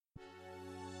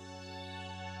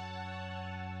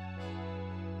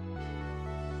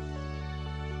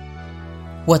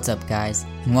What's up, guys,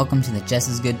 and welcome to the Just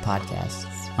As Good podcast.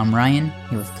 I'm Ryan,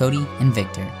 here with Cody and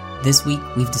Victor. This week,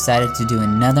 we've decided to do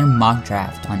another mock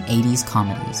draft on 80s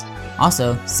comedies.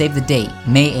 Also, save the date,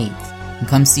 May 8th, and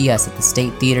come see us at the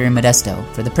State Theater in Modesto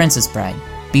for The Princess Bride.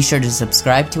 Be sure to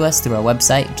subscribe to us through our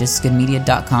website,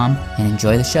 justasgoodmedia.com, and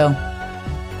enjoy the show.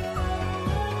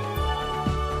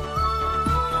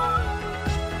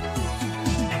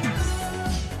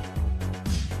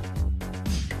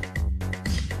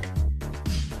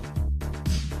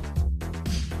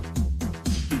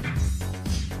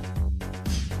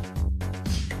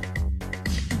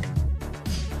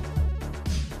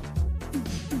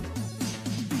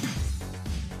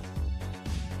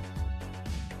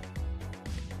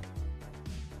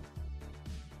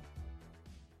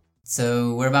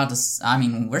 So we're about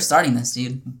to, we're starting this,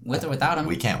 dude, with or without him.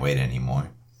 We can't wait anymore.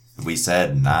 We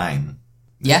said 9.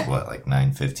 Yeah. What, like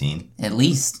 9:15? At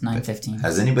least 9:15.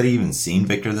 Has anybody even seen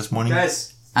Victor this morning?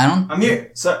 Guys, I'm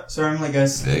here. Sorry, I'm late,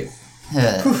 guys. Vic, where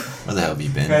the hell have you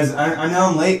been? Guys, I know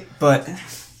I'm late, but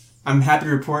I'm happy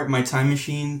to report my time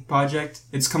machine project.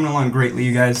 It's coming along greatly,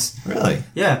 you guys. Really?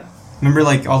 Yeah. Remember,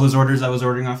 like, all those orders I was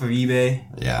ordering off of eBay?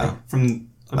 Yeah. Like, from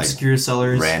obscure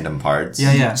sellers? Random parts?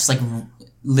 Yeah. just like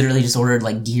literally just ordered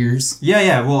like gears.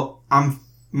 Yeah. Well,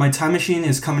 my time machine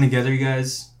is coming together, you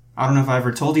guys. I don't know if I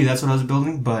ever told you that's what I was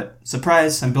building, but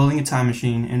surprise, I'm building a time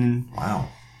machine. And Wow.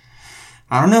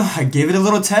 I don't know, I gave it a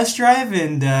little test drive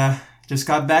and just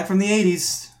got back from the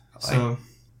 80s. So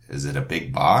Is it a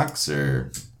big box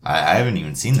or... I haven't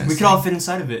even seen this. we could all fit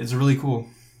inside of it. It's really cool.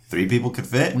 3 people could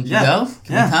fit? We can Yeah. go?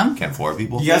 Can we come? Can't 4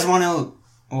 people You guys fit? want to...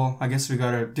 Well, I guess we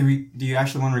gotta... Do you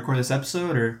actually want to record this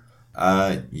episode, or...?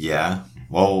 Yeah.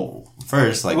 Well,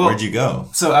 first, Well- where'd you go?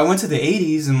 So, I went to the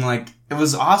 80s, and, like, it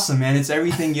was awesome, man. It's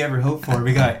everything you ever hoped for.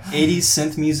 We got 80s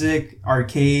synth music,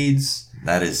 arcades,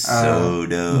 That is so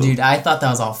dope. Dude, I thought that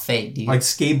was all fake, dude. like,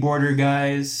 skateboarder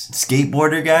guys.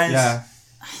 Skateboarder guys? Yeah.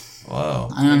 Whoa.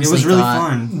 I honestly it was really thought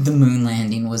fun. the moon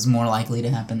landing was more likely to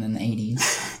happen than the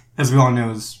 80s. As we all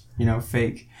know, is,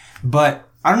 fake. But,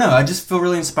 I don't know. I just feel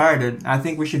really inspired. I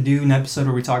think we should do an episode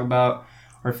where we talk about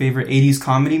our favorite 80s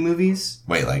comedy movies.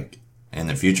 Wait, like, in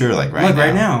the future? Like, Right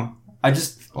now.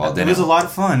 Well, it was a lot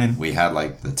of fun. And We had,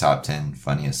 like, the top 10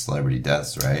 funniest celebrity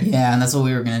deaths, right? Yeah, and that's what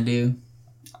we were gonna do.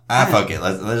 Fuck it.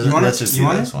 Let's just do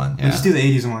this one. Yeah. Let's just do the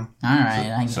 80s one.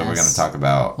 Alright, I guess. So we're going to talk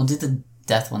about... We'll do the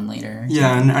death one later.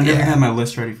 Yeah, and I never Yeah. had my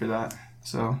list ready for that.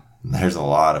 So, There's a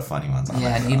lot of funny ones on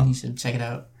Yeah, there. dude, you should check it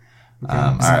out. It's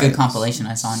all a good right. compilation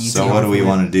I saw on YouTube. So what do we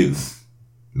want to do?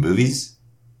 Movies?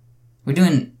 We're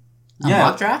doing a Yeah.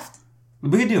 mock draft?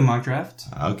 we could do a mock draft.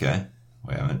 Okay.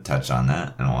 We haven't touched on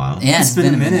that in a while. Yeah, It's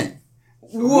been a minute.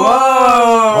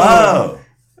 Whoa!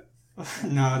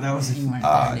 No, that wasn't... You weren't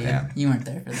Ah, there, dude. damn. You weren't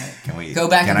there for that. Can we Go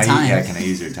back in time. Yeah, can I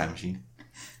use your time machine?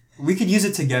 We could use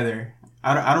it together.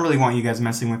 I don't really want you guys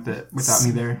messing with it without me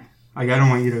there. Like, I don't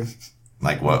want you to...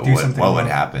 Like, what Do would something what would wrong.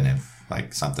 happen if,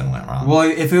 like, something went wrong? Well,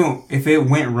 if it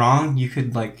went wrong, you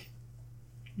could, like...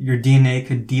 Your DNA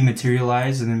could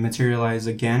dematerialize and then materialize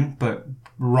again, but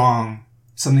wrong.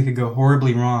 Something could go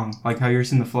horribly wrong. Like how you're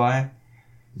seeing The Fly.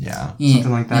 Yeah. Yeah,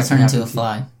 Something like that you turn can into a happen to you.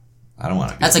 fly. I don't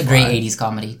want to be That's a great 80s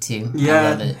comedy, too. I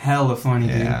love it. hella funny,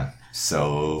 dude. Yeah.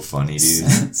 So funny,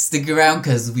 dude. Stick around,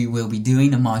 because we will be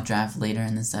doing a mock draft later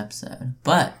in this episode.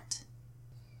 But,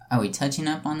 are we touching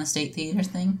up on the State Theater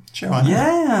thing? Sure, why not?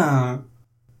 Yeah.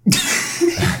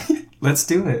 Let's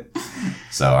do it.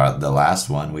 So the last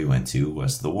one we went to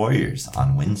was The Warriors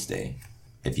on Wednesday.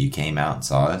 If you came out and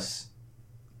saw us,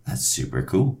 that's super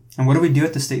cool. And what do we do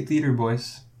at the State Theater,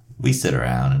 boys? We sit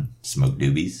around and smoke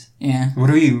doobies. Yeah. What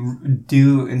do we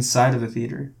do inside of the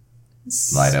theater?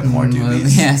 Light up more Smoke-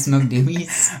 doobies. Yeah, smoke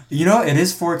doobies. You know, it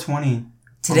is 4:20.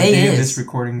 Today on the day of is. this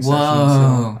recording session.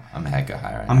 Whoa. So I'm hecka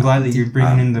high right I'm now. glad that you're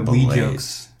bringing in the weed blazed.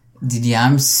 jokes. Dude, yeah,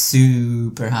 I'm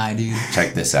super high, dude.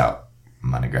 Check this out. I'm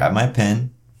going to grab my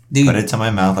pen, Dude, put it to my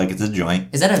mouth like it's a joint.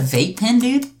 is that a vape pen,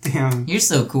 dude? Damn. You're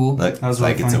so cool. Look, That was it's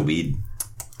like really it's a funny. weed.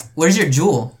 Where's your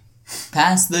jewel?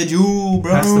 Pass the jewel,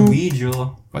 bro. That's the weed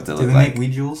jewel. What's it Do look they like? make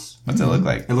weed jewels? What's it look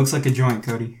like? It looks like a joint,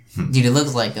 Cody. Dude, it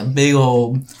looks like a big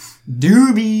old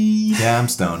doobie. Yeah, I'm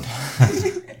stoned.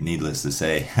 Needless to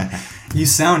say. You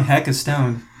sound hecka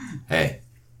stoned. Hey,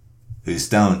 who's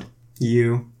stoned?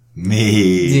 You.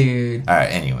 Me. Dude.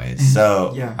 Alright, anyways.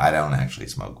 So, Yeah. I don't actually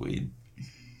smoke weed,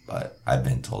 but I've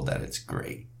been told that it's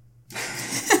great.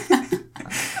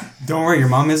 Don't worry, your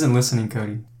mom isn't listening,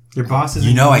 Cody. Your boss isn't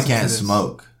You know I listening to can't this.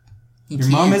 smoke. Your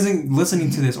mom isn't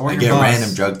listening to this, or I your get boss.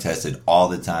 random drug tested all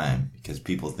the time because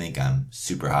people think I'm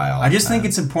super high all the I just time. think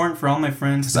it's important for all my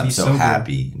friends because to I'm be so sober.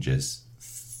 happy and just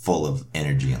full of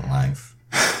energy and life.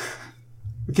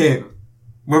 Okay,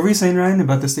 What were you saying, Ryan,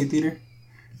 about the State Theater?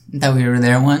 That we were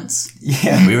there once.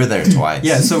 Yeah. We were there twice.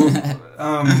 Yeah, so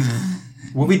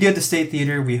what we do at the State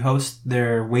Theater, we host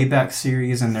their Wayback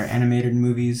series and their animated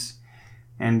movies.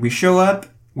 And we show up,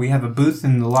 we have a booth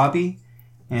in the lobby,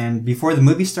 and before the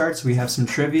movie starts, we have some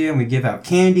trivia, and we give out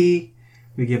candy,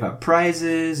 we give out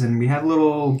prizes, and we have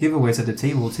little giveaways at the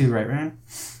table too, right, Ryan?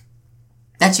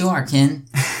 That you are, Ken.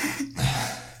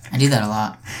 I do that a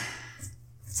lot.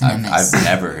 It's an MS. I've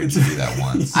never heard you do that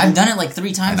once. I've done it like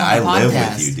 3 times And on I the live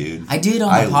podcast. with you, dude. I do it on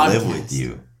I the podcast. live with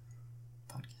you.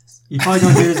 You probably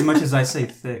don't do it as much as I say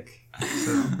thick.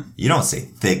 So. You don't say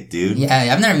thick, dude. Yeah,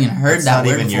 I've never even heard That's that not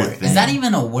word even your before. thing. Is that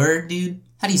even a word, dude?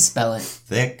 How do you spell it?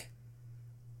 Thick?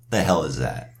 The hell is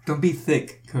that? Don't be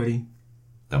thick, Cody.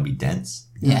 Don't be dense?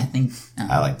 Yeah, I think...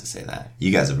 I like to say that.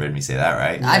 You guys have heard me say that,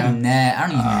 right? I don't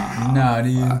even know,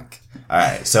 dude. Fuck.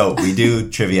 Alright, so we do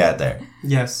trivia at there.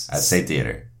 Yes. At State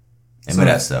Theater. In So,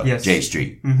 Modesto. yes. J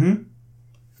Street. Mm-hmm.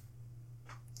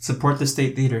 Support the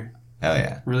State Theater. Hell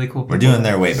yeah. Really cool people. We're doing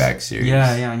their Wayback series.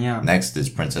 Yeah. Next is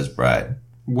Princess Bride.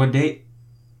 What date?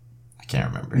 I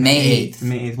can't remember. May 8th.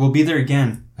 May 8th. We'll be there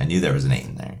again. I knew there was an 8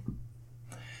 in there.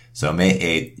 So May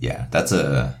 8th, yeah. That's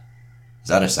a... Is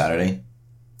that a Saturday?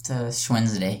 It's a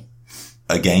Wednesday.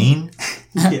 Again?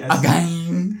 Yes.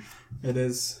 Again. It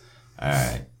is.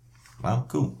 Alright. Well,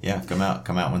 cool. Yeah, come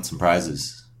out, win some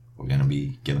prizes. We're gonna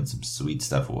be giving some sweet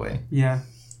stuff away. Yeah.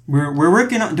 We're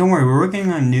working on... Don't worry. We're working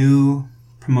on new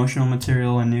promotional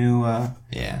material and new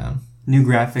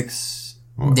graphics.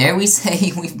 Dare we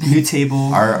say we've been... New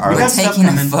table. Our- We We're got stuff taking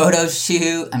a coming. photo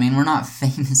shoot. I mean, we're not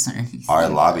famous or anything. Our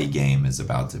lobby game is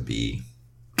about to be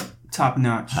Top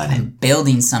notch. honey. I'm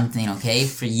building something, okay?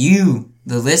 For you,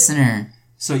 the listener.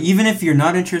 So even if you're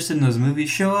not interested in those movies,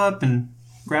 show up and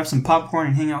grab some popcorn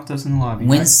and hang out with us in the lobby.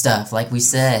 Win right? stuff, like we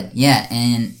said. Yeah,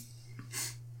 and...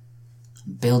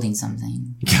 building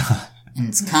something. And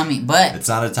it's coming, but... It's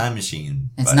not a time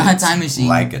machine. It's but not a time machine.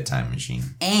 Like a time machine.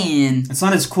 And It's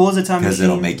not as cool as a time Because machine.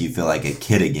 it'll make you feel like a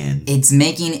kid again. it's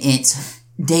making its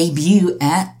debut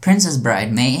at Princess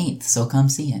Bride, May 8th. So come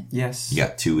see it. Yes. You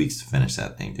got 2 weeks to finish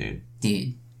that thing, dude.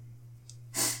 Dude.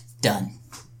 Done.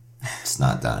 It's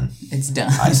not done. It's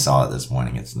done. I saw it this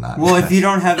morning. It's not Well, done. if you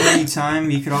don't have any time,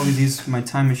 you could always use my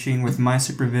time machine with my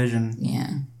supervision, Yeah.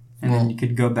 and then you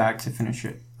could go back to finish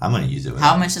it. I'm going to use it.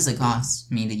 How much does it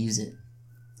cost me to use it?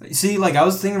 See, like, I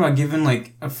was thinking about giving,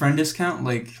 like, a friend discount,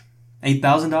 like,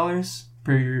 $8,000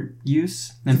 per your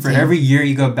use. And for Okay. every year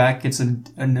you go back, it's an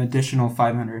additional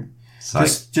 $500. So I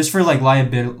Just for, like,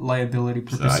 liability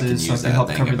can purposes, so I use can that help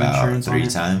thing cover the about insurance on 3 it.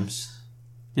 times.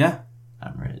 Yeah.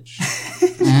 I'm rich.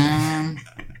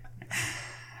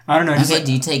 I don't know. Just Okay, like,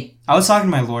 do you take I was talking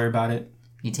to my lawyer about it.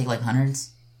 like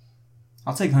hundreds?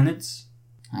 I'll take hundreds.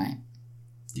 Alright.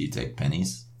 Do you take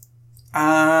pennies?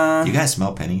 Uh, Do you guys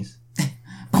smell pennies?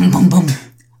 Boom, boom, boom.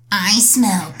 I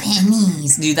smell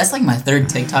pennies. Dude, that's like my 3rd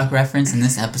TikTok reference in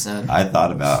this episode. I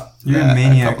thought about You're a that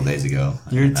maniac. a couple days ago.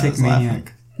 You're a and I tick was laughing.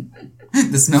 maniac.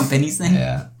 The smell pennies thing?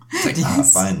 Yeah. It's like,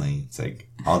 Yes. finally. It's like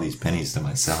all these pennies to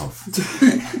myself.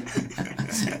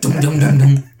 Dum, dum, dum,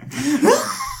 dum.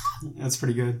 That's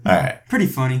pretty good. All right. Pretty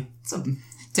funny. It's a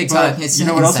TikTok. But It's you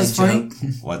know an what else inside is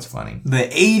funny? joke. What's funny? The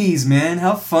 80s, man.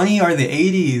 How funny are the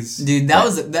 80s? Dude,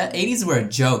 that 80s were a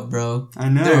joke, bro. I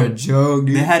know. They're a joke,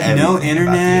 dude. They had no Everything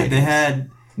internet. about the They 80s.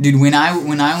 had... Dude, when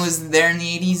I was there in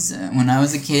the 80s, when I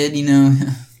was a kid, you know,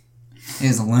 it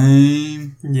was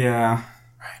lame. Yeah.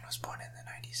 Ryan was born in the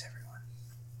 90s, everyone.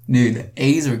 Dude, the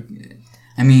 80s were,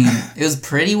 I mean, it was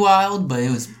pretty wild, but it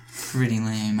was pretty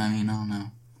lame. I mean, I don't know.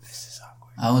 This is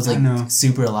awkward. I was I know. like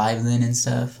super alive then and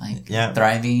stuff, like Yeah.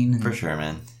 thriving. And For sure,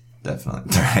 man.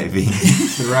 Definitely thriving.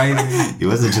 Thriving. He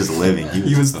wasn't just living,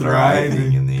 he was thriving.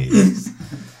 thriving in the 80s.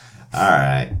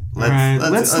 Alright.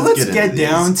 Let's get into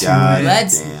down these to it.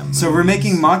 goddamn So we're movies.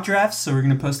 making mock drafts, so we're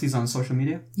going to post these on social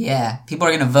media. Yeah, people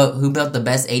are gonna vote who built the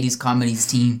best 80s comedies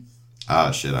team.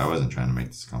 Oh shit, I wasn't trying to make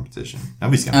this a competition.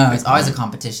 Nobody's gonna Oh, pick it's always a mine.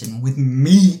 competition with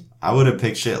me. I would have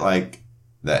picked shit like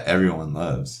that everyone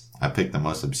loves. I picked the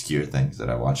most obscure things that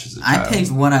I watched as a I child.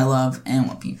 picked what I love and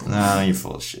what people love. No, you're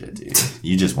full of shit, dude.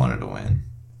 You just wanted to win.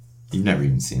 You've never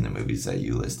even seen the movies that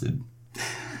you listed.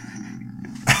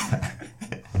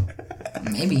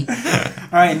 Maybe. All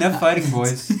right, enough fighting,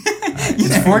 boys.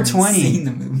 It's 420. Seen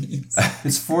the movies.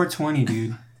 It's 420,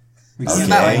 dude. We Okay. can't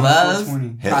About fight love.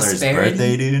 420. Hitler's Prosperity?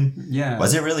 birthday, dude. Yeah.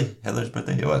 Was it really Hitler's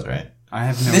birthday? It was, right? I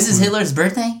have no This is clue. Hitler's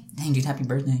birthday? Dang, dude, happy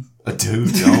birthday.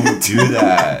 Dude, don't do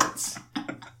that.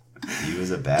 He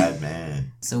was a bad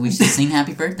man. So we should sing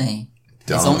happy birthday.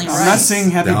 Don't. It's only I'm right. not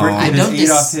saying happy Don't. birthday I to don't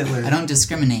Adolf Hitler. I don't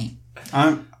discriminate.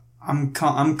 I'm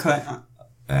cut.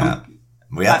 Yeah.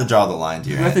 We have to draw the line to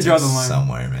your We have to draw the antics line.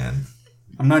 somewhere, man.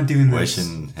 I'm not doing this.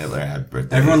 Wishing Hitler happy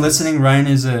birthday. Everyone listening, Ryan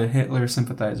is a Hitler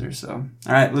sympathizer. So,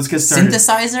 all right, let's get started.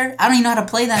 Synthesizer? I don't even know how to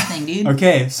play that thing, dude.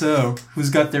 Okay, so who's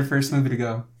got their first movie to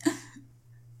go? I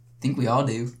think we all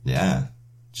do. Yeah.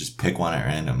 Just pick one at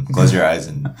random. Close your eyes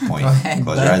and point. Go ahead,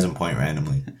 Close bud. your eyes and point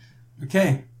randomly.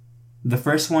 Okay, the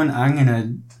first one I'm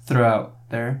gonna throw out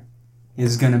there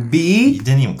is gonna be. You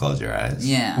didn't even close your eyes.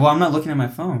 Yeah. Well, I'm not looking at my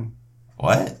phone.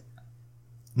 What?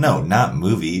 No, not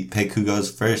movie. Pick who goes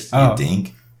first, Oh. you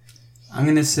dink. I'm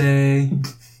gonna say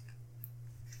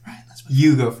Right, let's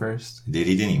you go first. Dude,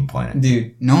 he didn't even point it.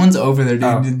 Dude, no one's over there, dude.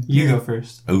 Oh, you go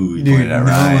first. Ooh, you Dude, pointed at no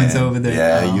Ryan. one's over there.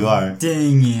 Yeah, Oh. you are.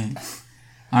 Dang it.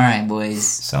 Alright, boys.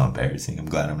 So embarrassing. I'm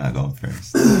glad I'm not going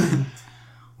first.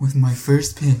 With my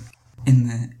first pick in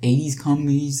the 80s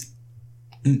comedies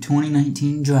in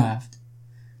 2019 draft,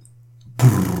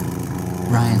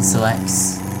 Ryan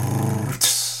selects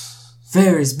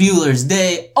Ferris Bueller's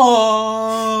Day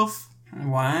Off.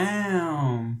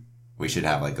 Wow. We should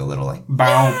have like a little like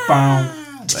Bow.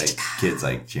 kids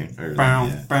like cheering. Or, Bow.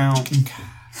 yeah. Bow.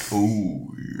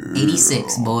 Ooh.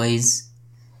 86, boys.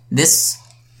 This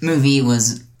movie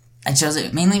was... I chose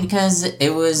it mainly because it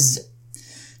was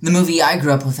the movie I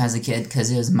grew up with as a kid, because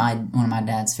it was one of my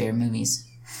dad's favorite movies.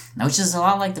 Which is a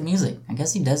lot like the music. I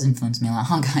guess he does influence me a lot,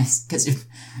 huh, guys? Because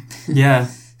you're... Yeah.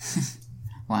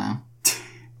 Wow.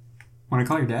 Want to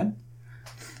call your dad?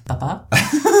 Papa?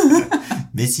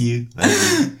 Miss you. Love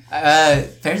you.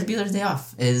 Ferris Bueller's Day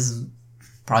Off is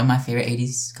probably my favorite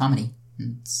 80s comedy.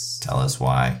 Tell us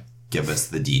why. Give us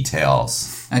the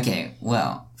details. Okay,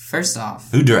 well, first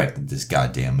off, Who directed this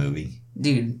goddamn movie?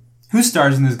 dude, Who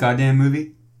stars in this goddamn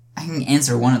movie? I can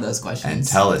answer one of those And questions.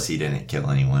 tell us he didn't kill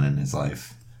anyone in his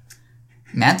life.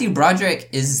 Matthew Broderick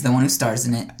is the one who stars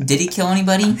in it. Did he kill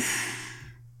anybody?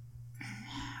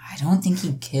 I don't think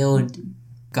he killed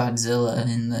Godzilla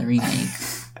in the remake.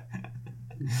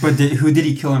 But who did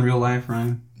he kill in real life,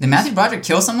 Ryan? Did Matthew Broderick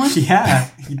kill someone? Yeah,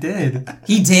 he did.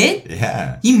 He did?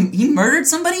 Yeah. He murdered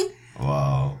somebody?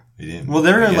 Whoa. He didn't. Well,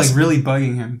 they were I guess- like really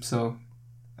bugging him, so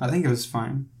I think it was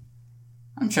fine.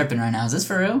 I'm tripping right now. Is this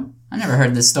for real? I never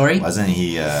heard this story. Wasn't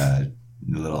he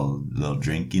little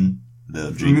drinking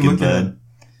look bud? at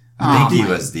I think he my-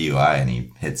 was DUI and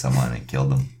he hit someone and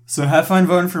killed him. So have fun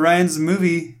voting for Ryan's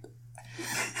movie.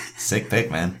 Sick pick,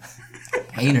 man.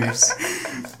 Haters.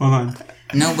 Hold on.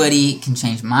 Nobody can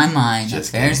change my mind that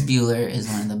Just Ferris Bueller is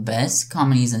one of the best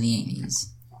comedies of the 80s.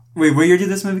 Wait, what year did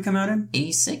this movie come out in?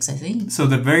 86, I think. So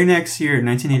the very next year,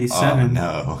 1987. Oh,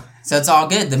 no. So it's all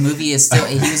good. The movie is still...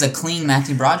 He was a clean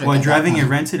Matthew Broderick. While at that driving a point.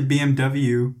 rented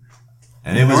BMW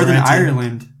And in it was Northern rented?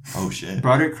 Ireland, Oh, shit.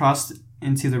 Broderick crossed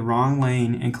into the wrong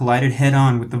lane and collided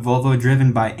head-on with the Volvo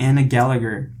driven by Anna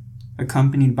Gallagher,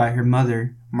 accompanied by her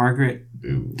mother, Margaret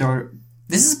Ooh.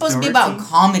 This is supposed to be Doherty? about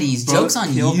comedies. Both Jokes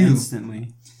on killed you.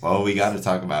 instantly. Well, we got to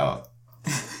talk about...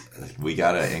 We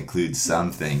got to include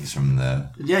some things from the...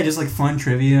 Yeah, just like fun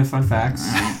trivia, fun facts.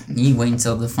 You wait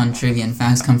until the fun trivia and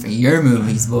facts come for your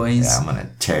movies, boys. Yeah, I'm going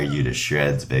to tear you to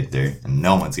shreds, Victor. And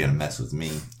no one's going to mess with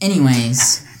me.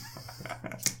 Anyways,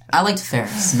 I liked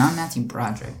Ferris, not Matthew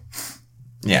Broderick.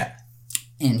 Yeah.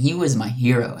 And he was my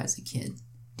hero as a kid.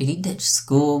 Did he ditch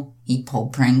school? He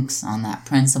pulled pranks on that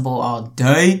principal all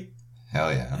day?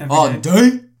 Hell yeah. Every All day.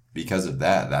 day? Because of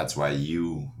that, that's why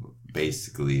you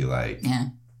basically, like, Yeah,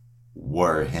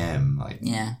 were him, like,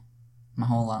 yeah. My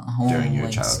whole during your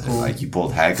like, childhood. school. Like, you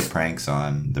pulled hag of pranks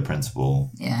on the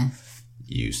principal. Yeah,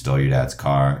 You stole your dad's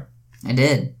car. I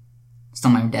did.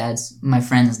 Stole my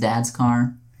friend's dad's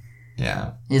car.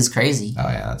 Yeah. It was crazy. Oh,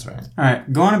 yeah, that's right. All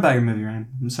right, go on about your movie, Ryan.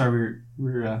 I'm sorry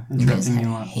we're You guys interrupting you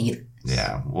a are lot. haters.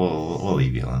 Yeah, we'll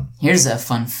leave you alone. Here's a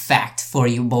fun fact for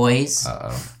you boys.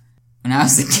 Uh-oh. When I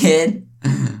was a kid,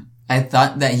 I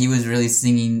thought that he was really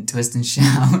singing Twist and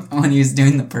Shout when he was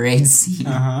doing the parade scene.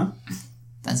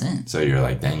 That's it. So you're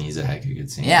like, dang, he's a heck of a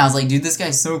good singer. Yeah, I was like, dude, this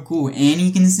guy's so cool and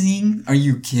he can sing? Are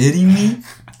you kidding me?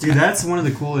 Dude, that's one of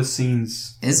the coolest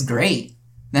scenes. It's great.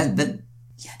 Yeah, dude,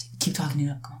 keep talking it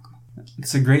up. Come on.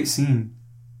 It's a great scene.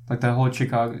 Like that whole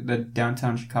the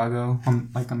downtown Chicago, on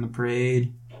the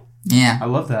parade. Yeah. I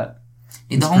love that.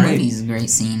 Dude, the whole movie is a great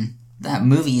scene. That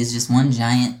movie is just one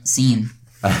giant scene.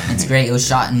 It's great. It was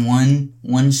shot in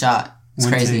one shot. It's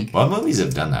One crazy. take. What movies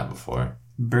have done that before?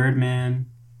 Birdman.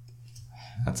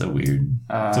 That's a weird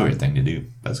thing to do.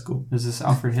 That's cool. There's this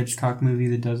Alfred Hitchcock movie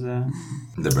that does that.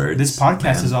 The Birds. This podcast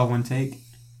man. is all one take.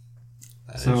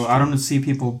 That is So true. I don't see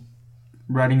people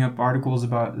writing up articles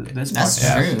about this That's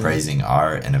podcast. true. Praising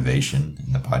our innovation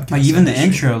in the podcast. Like even the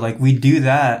industry. intro, like we do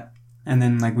that and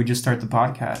then like we just start the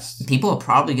podcast. People are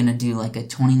probably going to do like a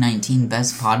 2019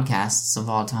 best podcasts of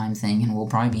all time thing, and we'll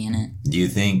probably be in it. Do you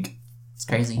think It's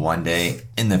crazy. one day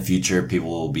in the future people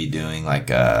will be doing like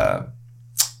a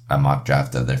mock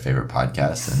draft of their favorite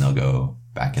podcasts, and they'll go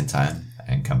back in time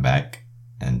and come back,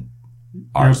 and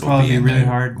ours will probably be in really their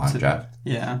hard mock to- draft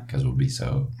Yeah. because we'll be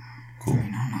so cool. I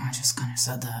don't know. I just kind of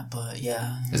said that, but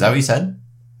yeah. Is that what you said?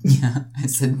 Yeah, I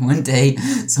said one day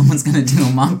someone's going to do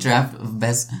a mock draft of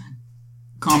best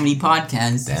comedy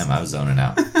podcasts. Damn, I was zoning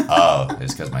out. Oh,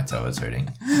 it's because my toe was hurting.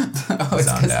 Oh, it's 'cause-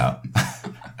 Zoned out.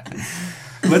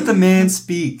 Let the man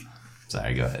speak.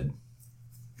 Sorry, go ahead.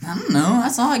 I don't know.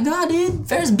 That's all I got, dude.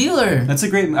 Ferris Bueller. That's a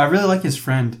great. I really like his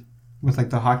friend with like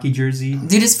the hockey jersey.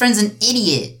 Dude, his friend's an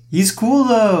idiot. He's cool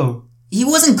though. He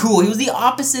wasn't cool. He was the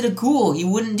opposite of cool. He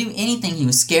wouldn't do anything. He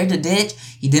was scared to ditch.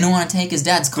 He didn't want to take his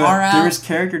dad's car But out. there was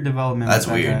character development. That's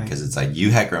with that weird guy. because it's like you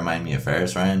heck remind me of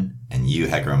Ferris Ryan, and you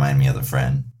heck remind me of the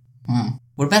friend,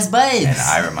 We're best buds. and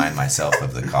I remind myself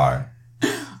of the car.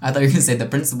 I thought you were going to say the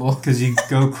principal. Because you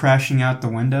go crashing out the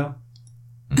window.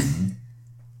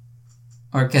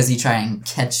 Or because you try and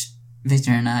catch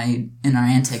Victor and I in our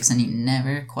antics and you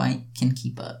never quite can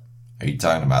keep up. Are you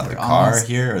talking about the We're car almost-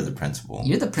 here or the principal?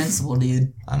 You're the principal,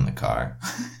 dude. I'm the car.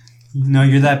 No,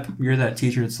 you're that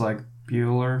teacher. It's like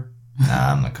Bueller.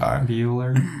 Nah, I'm the car.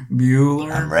 Bueller.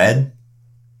 I'm red.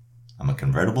 I'm a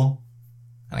convertible,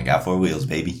 and I got 4 wheels,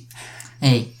 baby.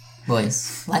 Hey,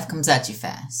 boys, life comes at you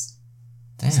fast.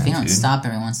 Damn, So if you don't dude. stop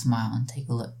every once in a while and take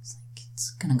a look, it's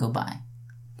gonna go by.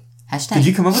 Hashtag Did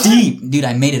you come up with deep. Dude,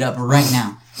 I made it up right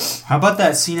now. How about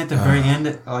that scene at the very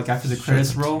end, like after the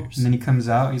credits some roll, tears. and then he comes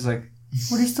out. He's like,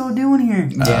 "What are you still doing here?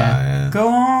 Yeah.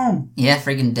 Go home." Yeah,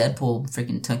 freaking Deadpool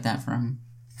freaking took that from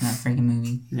that freaking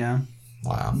movie. Yeah,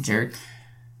 Wow. Jerk.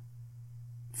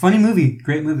 funny movie,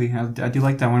 great movie. I do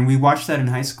like that one. We watched that in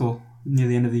high school near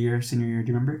the end of the year, senior year. Do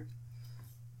you remember?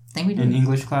 I think we did. In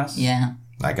English class. Yeah.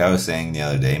 Like I was saying the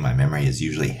other day, my memory is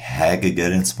usually hecka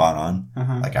good and spot on.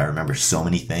 Uh-huh. Like I remember so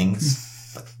many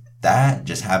things, but that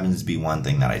just happens to be one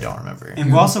thing that I don't remember.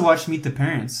 And we also watched Meet the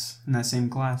Parents in that same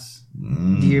class.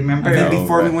 Do you remember? I think No,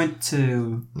 before we right. went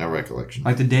to, No recollection.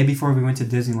 like the day before we went to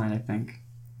Disneyland, I think.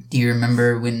 Do you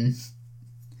remember when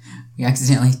we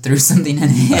accidentally threw something and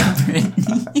hit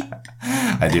Brittany?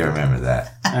 I do remember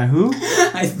that. Who?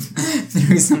 I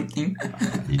threw something.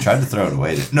 You tried to throw it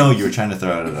away. No, you were trying to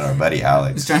throw it at our buddy I was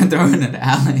Alex. trying to throw it at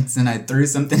Alex, and I threw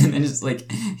something and then just like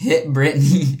hit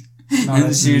Brittany, and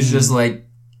that's she was mean. just like,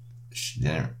 She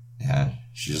didn't. Yeah,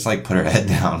 she just like put her head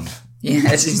down.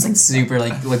 yeah, she was like super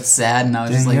like looked sad, and I was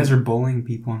Dang, just you like, guys were bullying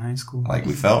people in high school. Like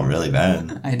we felt really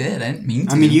bad. I didn't mean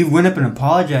to. I mean, you went up and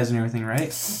apologized and everything,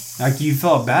 right? Like you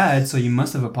felt bad, so you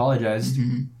must have apologized.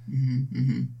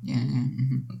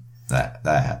 Yeah.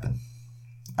 That happened.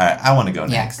 All right, I want to go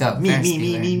Yeah, next. go.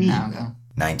 Me. Now go.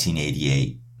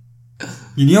 1988.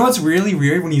 You know what's really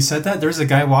weird when you said that? There's a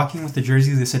guy walking with the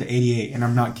jersey that said 88, and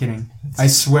I'm not kidding. I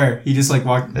swear, he just like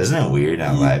walked. Isn't it weird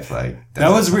how life like? That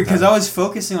was weird because I was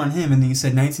focusing on him, and then you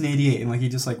said 1988, and like he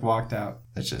just like walked out.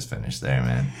 Let's just finish there,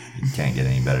 man. You can't get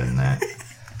any better than that.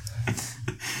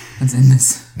 What's in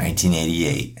this?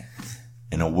 1988.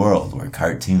 In a world where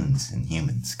cartoons and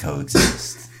humans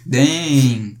coexist,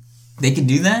 Dang, they could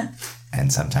do that.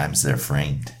 and sometimes they're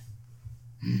framed,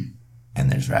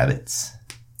 and there's rabbits,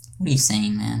 What are you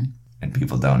saying, man? and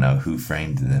people don't know who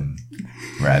framed them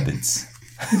rabbits.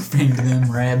 Framed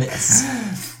them rabbits.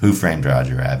 Who framed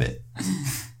Roger Rabbit?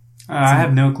 I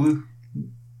have no clue.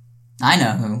 I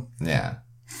know who. Yeah.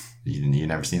 You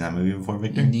never seen that movie before,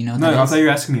 Victor? Do you know what No, that I is? thought you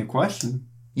were asking me a question.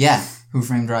 Yeah, Who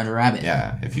Framed Roger Rabbit?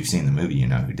 Yeah, if you've seen the movie, you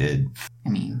know who did. I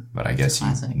mean, But I guess you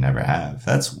Classic. never have.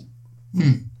 That's...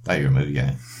 Thought you were a movie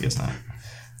guy. Guess not.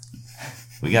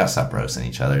 We gotta stop roasting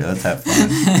each other. Let's have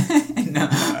fun. no,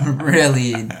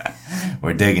 really.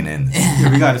 We're digging in.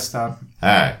 Yeah, we gotta stop.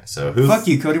 Alright, so who... Fuck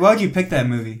you, Cody. Why would you pick that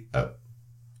movie? Oh.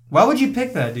 Why would you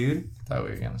pick that, dude? Thought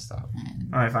we were gonna stop.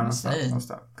 All right, fine. I'll stop. Said. I'll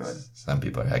stop. Go ahead. Some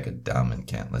people are hecka dumb and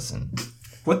can't listen.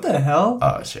 What the hell?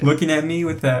 Oh, shit. Looking at me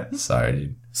with that Sorry,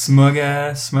 dude. smug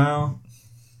ass smile.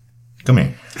 Come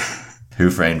here. Who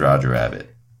Framed Roger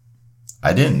Rabbit?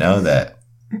 I didn't know that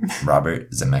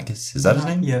Robert Zemeckis, is that his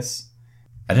name? Yes.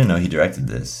 I didn't know he directed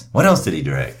this. What else did he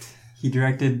direct? He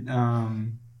directed,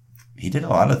 He did a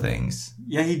lot of things.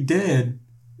 yeah, he did.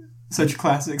 Such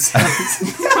classics.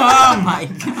 Oh my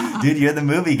god. Dude, you're the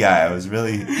movie guy. I was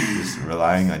really just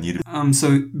relying on you to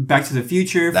So Back to the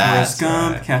Future, That's Forrest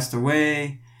Gump, right.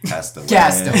 Castaway, Cast Away.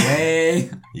 Castaway.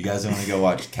 You guys want to go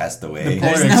watch Cast The Away?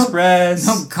 Polar There's no- Express,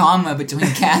 No comma between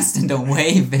cast and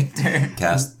away, Victor.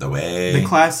 Cast Away. the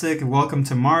classic Welcome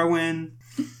to Marwin.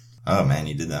 Oh man,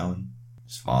 you did that one.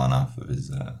 Just falling off of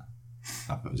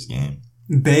his game.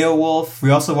 Beowulf. We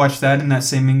also watched that in that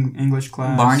same English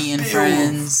class. Barney and Beowulf.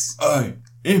 Friends. I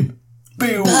am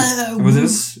Beowulf.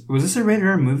 Was this a rated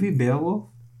R movie, Beowulf?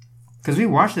 Because we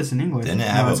watched this in English. Didn't it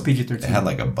have it's PG-13. It had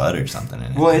like a butt or something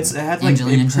in it. Well, it had like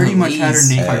Angelina it pretty much had her Jolie's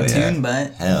name. Hell cartoon, yeah.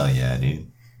 but Hell yeah,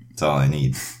 dude. That's all I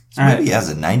need. This All right. movie has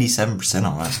a 97%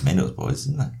 on Rotten Tomatoes, boys.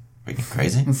 Isn't that freaking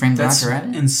crazy? Who Framed That's Roger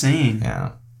Rabbit? insane.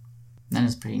 Yeah. That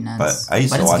is pretty But nuts. I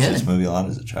used to it's watch good. this movie a lot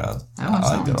as a child. I watched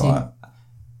liked that it a one, lot.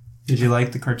 Did you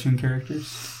like the cartoon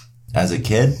characters? As a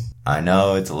kid, I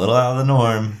know it's a little out of the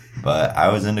norm, but I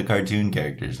was into cartoon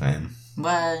characters, man.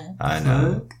 What? I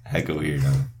know. Heck of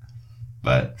weirdo.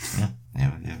 But,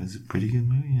 yeah, it was a pretty good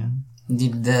movie, man.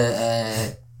 Dude,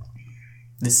 the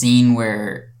scene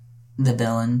where the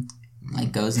villain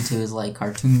like goes into his like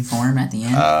cartoon form at the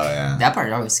end. Oh, yeah. That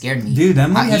part always scared me. Dude, that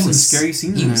movie He has some was- scary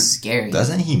scenes He in was it. scary.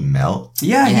 Doesn't he melt?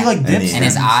 Yeah, he Yeah. like dips. And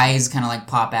his them. eyes kind of like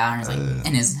pop out, and it's like,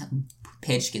 and his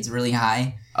pitch gets really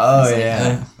high. Oh, It's like,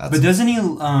 yeah. But doesn't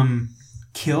he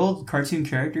kill cartoon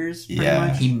characters? Pretty Yeah.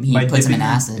 much? He By puts him in dipping-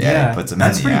 acid. Yeah, Yeah, he puts him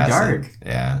that's in the pretty acid. dark.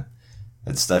 Yeah.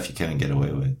 That's stuff you couldn't get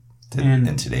away with And-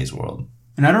 in today's world.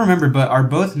 And I don't remember, but are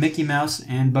both Mickey Mouse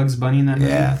and Bugs Bunny in that movie?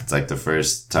 Yeah, it's like the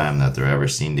first time that they're ever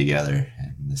seen together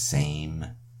in the same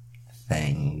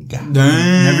thing. And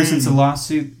ever since the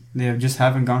lawsuit, they just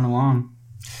haven't gone along.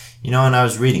 You know, and I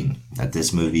was reading that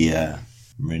this movie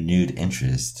renewed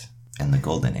interest in the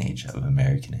golden age of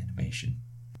American animation.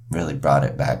 Really brought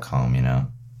it back home, you know.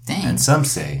 Dang. And some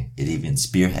say it even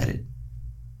spearheaded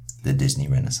the Disney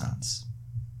Renaissance.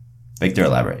 Victor,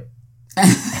 elaborate.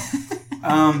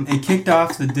 It kicked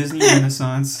off the Disney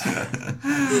Renaissance.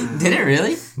 Did it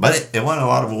really? But it won a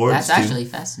lot of awards, That's too. actually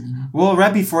fascinating. Well,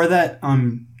 right before that,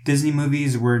 Disney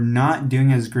movies were not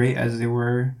doing as great as they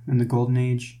were in the Golden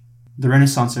Age. The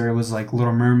Renaissance era was like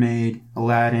Little Mermaid,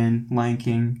 Aladdin, Lion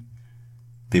King.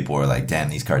 People were like, damn,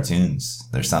 these cartoons,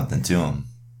 there's something to them.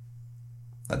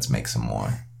 Let's make some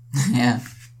more. Yeah.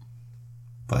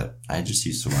 But I just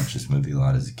used to watch this movie a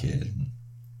lot as a kid.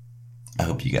 I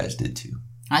hope you guys did too.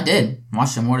 I did.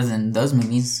 Watched it more than those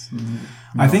movies.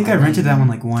 I think I rented that one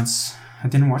like once. I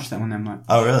didn't watch that one that much.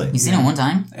 Oh, really? You seen it one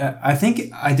time? I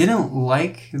think I didn't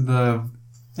like the...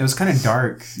 It was kind of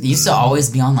dark. It used to always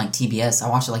be on like TBS. I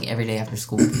watched it like every day after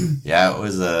school. Yeah, it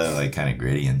was like kind of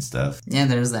gritty and stuff. Yeah,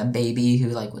 there was that baby who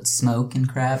like would smoke and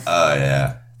crap. Oh,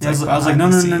 yeah. It's I was like, no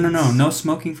behind the scenes. no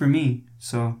smoking for me.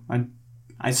 So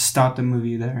I stopped the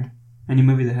movie there. Any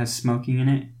movie that has smoking in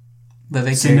it. But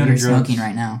Victor, Say no to you're drugs. smoking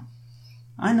right now.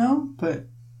 I know, but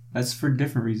that's for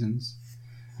different reasons.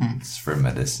 It's for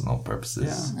medicinal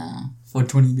purposes. Yeah.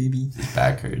 420 baby. His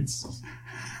back hurts.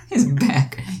 His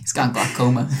back. He's got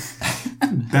glaucoma.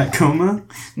 Bat coma?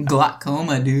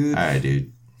 Glaucoma, dude. All right,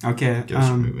 dude. Okay. Give us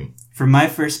your movie. For my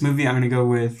first movie, I'm going to go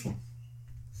with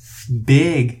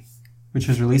Big, which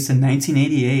was released in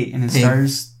 1988, and it Big.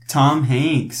 stars Tom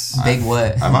Hanks. Big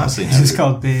what? I've honestly It's just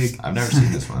never... called Big. I've never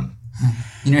seen this one.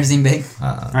 You never seen Big?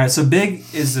 All right, so Big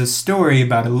is a story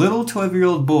about a little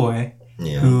 12-year-old boy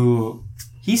Yeah. who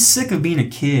he's sick of being a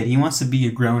kid. He wants to be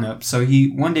a grown-up. So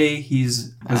one day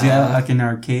was he at like an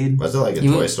arcade? Was it like a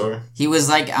You- toy store? He was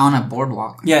like on a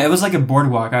boardwalk. Yeah, it was like a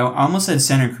boardwalk. I almost said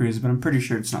Santa Cruz, but I'm pretty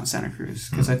sure it's not Santa Cruz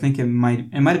because I think it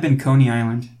might have been Coney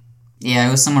Island. Yeah,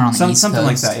 it was somewhere on the East Something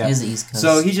like Coast. that, yeah. It was the East Coast.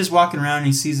 So he's just walking around and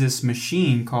he sees this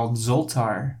machine called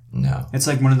Zoltar. No. It's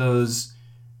like one of those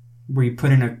where you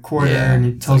put in a quarter and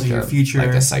it tells like you your a- future. Like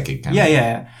a psychic kind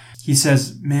Yeah. He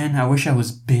says, "Man, I wish I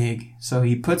was big." So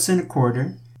he puts in a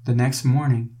quarter. The next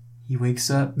morning, he wakes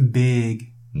up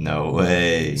big. No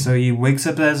way. So he wakes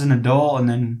up as an adult, and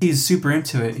then he's super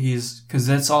into it. Because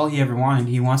that's all he ever wanted.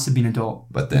 He wants to be an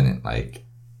adult. But then it like,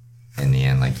 in the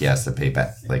end, like he has to pay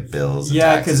back like bills. And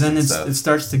Yeah, taxes because then and stuff. it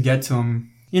starts to get to him.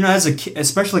 You know, as a kid,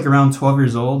 especially like around 12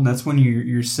 years old, that's when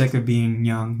you're sick of being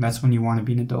young. That's when you want to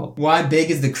be an adult. Why Big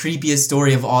is the creepiest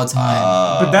story of all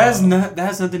time. But that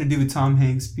has nothing to do with Tom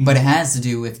Hanks. But it has to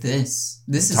do with this.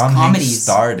 This is Tom comedies. Hanks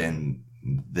starred in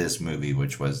this movie,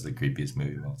 which was the creepiest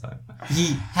movie of all time. He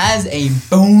has a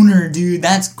boner, dude.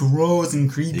 That's gross and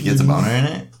creepy. He gets a boner in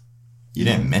it? You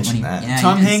didn't mention When he- that. yeah.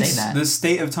 Tom you didn't Hanks, say that. the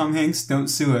state of Tom Hanks, don't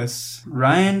sue us.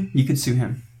 Ryan, you could sue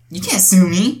him. You can't sue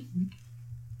me.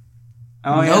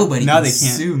 Oh, Nobody Now can they can't.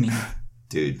 sue me.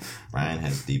 Dude, Ryan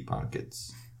has deep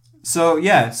pockets. So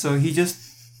then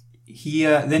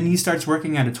he starts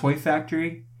working at a toy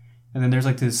factory, and then there's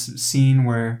like this scene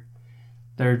where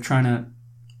they're trying to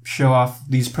show off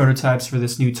these prototypes for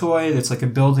this new toy that's like a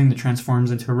building that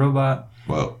transforms into a robot,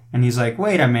 Whoa. and he's like,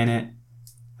 "Wait a minute,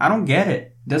 I don't get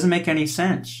it. It doesn't make any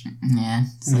sense." Yeah.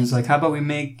 It's And like, he's like, "How about we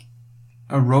make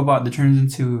a robot that turns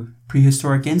into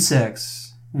prehistoric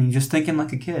insects, and you're just thinking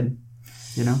like a kid,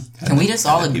 you know? Can we just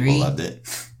all People agree loved it.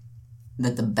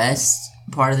 that the best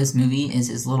part of this movie is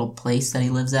his little place that he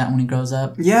lives at when he grows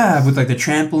up? Yeah, with like the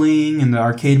trampoline and the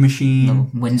arcade machine.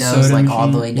 The windows soda like all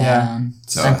the machine. way Yeah. down.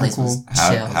 So that place cool. was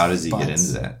chill. How does he get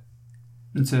butts.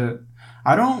 into that?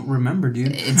 I don't remember,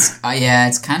 dude. It's yeah,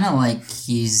 it's kind of like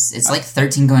it's like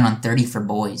 13 going on 30 for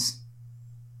boys.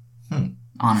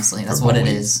 Honestly, that's For what it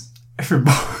boys. is. For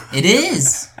It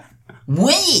is.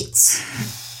 Wait.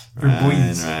 For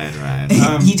boys.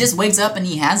 Right. He just wakes up and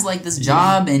he has like this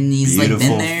job and he's like been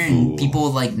Beautiful there fool. and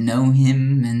people like know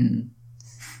him and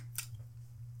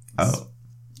Oh,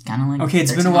 kind of like Okay,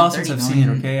 it's been a 13 while on since 30 I've seen it,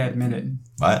 going- okay? I admit it.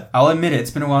 what? I'll admit it.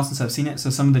 It's been a while since I've seen it,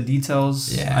 so some of the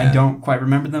details, Yeah. I don't quite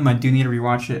remember them. I do need to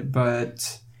rewatch it,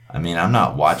 but... I mean, I'm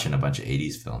not watching a bunch of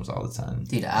 80s films all the time.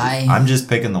 Dude, I'm just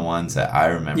picking the ones that I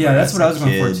remember. Yeah, that's as what a I was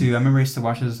going for, kid. too. I remember I used to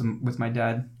watch this with my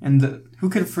dad. And who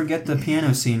could forget the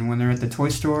piano scene when they're at the toy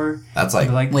store? That's like,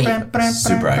 They're Wait.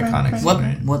 super iconic.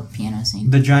 what piano scene?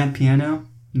 The giant piano,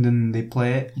 and then they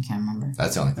play it. I can't remember.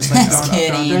 that's the only thing. Just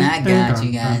kidding, I got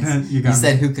you guys. You You got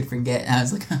said me. who could forget? I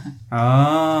was like,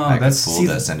 Oh, Like a that's fool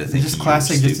that sent a thing just to you,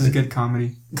 classic, just as stupid. good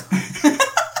comedy.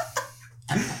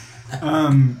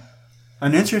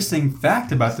 An interesting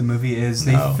fact about the movie is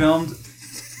they No. filmed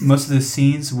most of the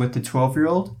scenes with the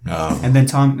 12-year-old, No. and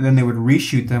then they would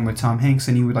reshoot them with Tom Hanks,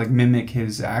 and he would like mimic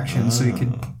his actions so he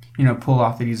could, pull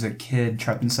off that he's a kid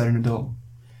trapped inside an adult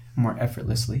more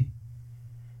effortlessly.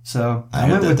 So I I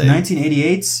heard went that with they-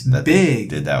 1988's that they Big.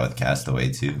 did that with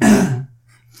Castaway too.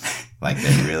 Like they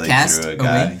really threw a Castaway?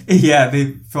 guy. Yeah,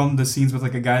 they filmed the scenes with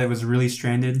like a guy that was really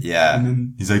stranded. Yeah. And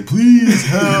then He's like, please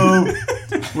help.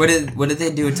 what did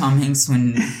they do with Tom Hanks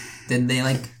when did they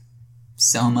like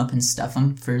sew him up and stuff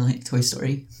him for like Toy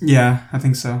Story? yeah, I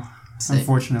think so. Sick.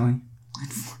 Unfortunately.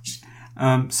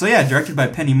 So yeah, directed by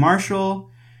Penny Marshall,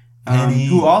 Penny.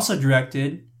 who also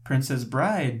directed Princess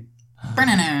Bride,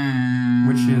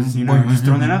 which is just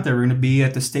throwing that out there. We're gonna be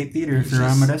at the State Theater if you're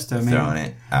on Just Modesto, man. Throwing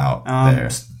it out there.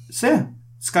 So yeah,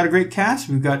 it's got a great cast.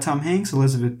 We've got Tom Hanks,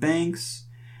 Elizabeth Banks,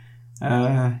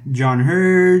 John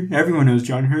Hurd. Everyone knows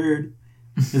John Hurd.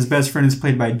 His best friend is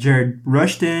played by Jared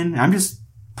Rushton. I'm just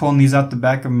pulling these out the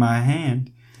back of my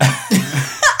hand.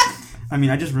 I mean,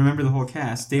 I just remember the whole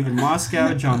cast. David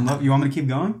Moscow, John Love. You want me to keep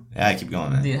going? Yeah, keep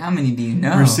going, man. Dude, how many do you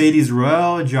know? Mercedes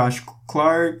Ruehl, Josh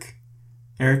Clark,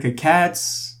 Erica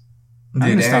Katz. I'm Dude,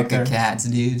 gonna stop Erica there. Katz,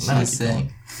 dude, Nah, she's keep sick.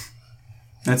 going.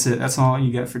 That's it. That's all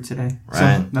you get for today.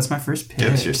 Ryan, So that's my first pick.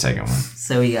 Give us your second one.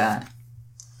 So we got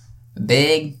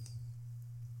Big,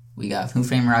 we got Who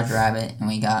Framed Roger Rabbit, and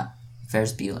we got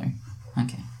Ferris Bueller.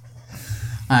 Okay.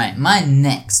 Alright, my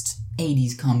next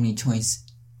 80s comedy choice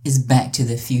is Back to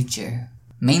the Future.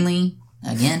 Mainly,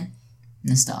 again,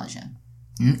 nostalgia.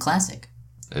 Classic.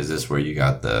 Is this where you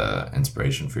got the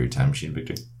inspiration for your time machine,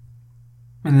 Victor?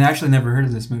 And I actually never heard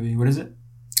of this movie. What is it?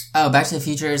 Oh, Back to the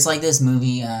Future is like this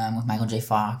movie with Michael J.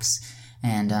 Fox.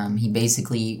 And he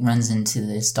basically runs into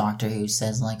this doctor who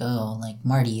says, like, oh, like,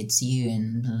 Marty, it's you.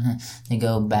 And they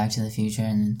go back to the future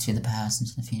and to the past and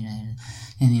to the future. And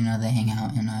they hang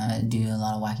out and do a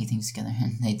lot of wacky things together.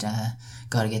 And they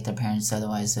got to get their parents,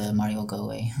 otherwise Marty will go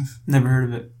away. Never heard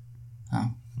of it.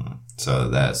 Oh. So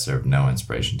that served no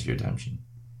inspiration to your time machine.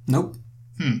 Nope.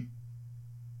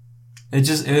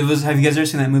 It was. Have you guys ever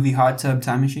seen that movie Hot Tub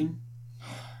Time Machine?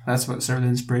 That's what served the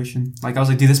inspiration. Like, I was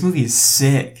like, dude, this movie is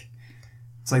sick.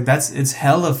 It's like, it's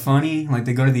hella funny. Like,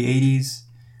 they go to the 80s.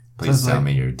 Please So tell it's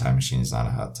me your time machine is not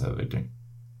a hot tub, Victor.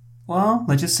 Well,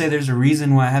 let's just say there's a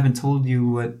reason why I haven't told you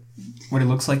what it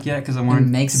looks like yet, because I wanted It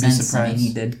makes to be sense. I mean, surprised.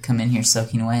 he did come in here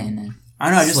soaking wet in it. I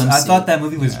know. I swimsuit. thought that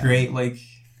movie was Yeah. great. Like,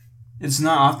 it's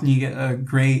not often you get a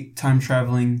great time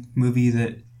traveling movie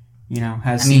that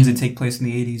has scenes that take place in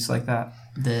the 80s like that.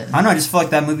 I don't know. I just feel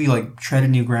like that movie like treaded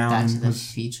new ground. Back to and the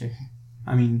was, Future.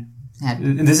 I mean, Had,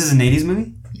 this is an 80s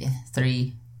movie. yeah,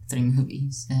 three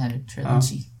movies. It had a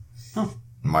trilogy.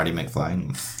 Marty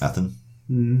McFly, nothing.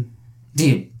 Mm.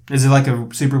 Dude, Is it like a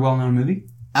super well known movie?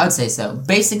 I would say so.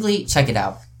 Basically, check it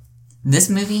out. This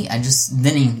movie, I just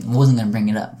wasn't gonna bring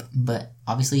it up, but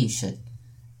obviously you should.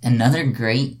 Another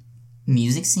great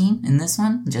music scene in this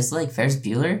one, just like Ferris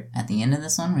Bueller at the end of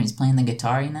this one, where he's playing the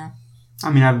guitar. I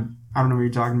mean, I don't know what you're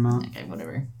talking about. Okay,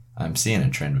 whatever. I'm seeing a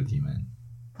trend with you, man.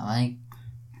 I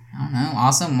don't know.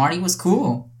 Also, Marty was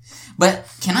cool. But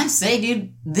can I say,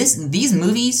 dude, these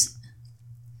movies,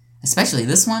 especially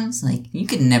this one's, like, you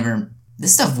could never,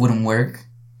 this stuff wouldn't work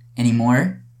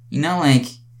anymore. Like,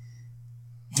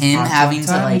 him having to,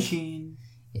 Time like, Machine.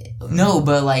 no,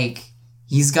 but, like,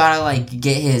 he's gotta, like,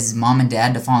 get his mom and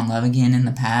dad to fall in love again in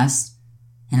the past.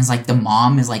 and it's like the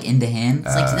mom is like into him.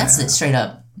 It's like that's yeah. it, straight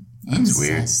up That's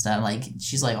weird. incest. Like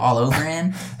she's like all over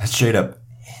him. That's straight up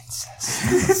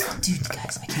incest. Dude,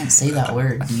 guys, I can't say that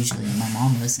word usually. My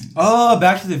mom listens. Oh,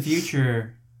 Back to the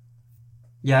Future.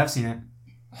 Yeah, I've seen it.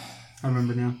 I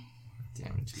remember now.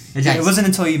 Damn it. It wasn't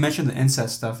until you mentioned the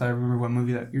incest stuff that I remember what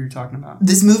movie that you were talking about.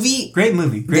 This movie, Great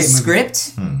movie. Great the movie.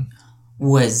 script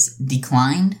was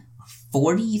declined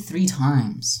 43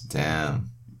 times. Damn.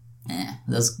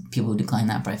 Those people who decline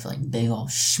that probably feel like big old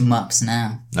schmucks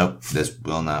now. Nope, this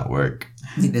will not work.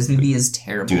 Dude, this movie is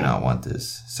terrible. Do not want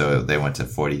this. So they went to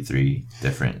 43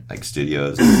 different like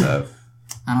studios and stuff.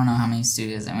 I don't know how many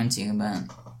studios I went to,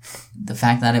 but the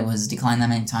fact that it was declined that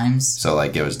many times, So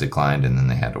like it was declined and then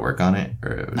they had to work on it,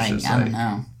 or it was like, just I like don't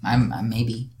know. I'm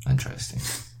maybe, interesting.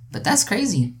 but that's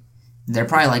crazy. They're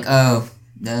probably like, oh,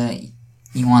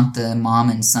 you want the mom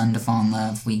and son to fall in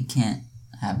love? We can't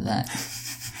have that.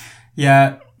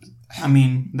 Yeah, I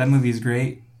mean, that movie is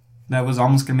great. That was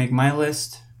almost going to make my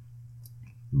list.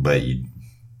 But you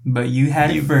But you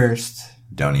had it first.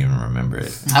 don't even remember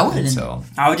it. I wouldn't. So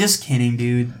I was just kidding,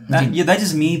 dude. That's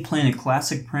just me playing a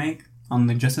classic prank on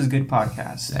the Just As Good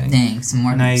podcast. Dang, some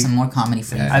more comedy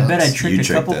for you. I bet I folks. tricked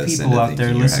a couple us people into out there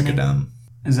thinking you're listening. hecka dumb,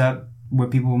 Is that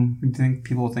what people think?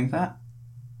 People think that?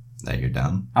 that you're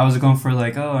dumb. I was going for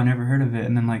like, oh, I never heard of it,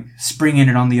 and then like springing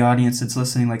it on the audience that's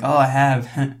listening, like, oh, I have.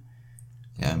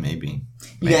 Yeah, maybe. You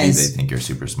Maybe guys- they think you're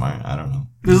super smart. I don't know.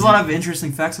 There's a lot of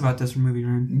interesting facts about this movie,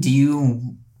 Ryan.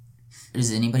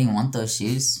 Does anybody want those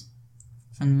shoes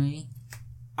from the movie?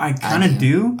 I kind of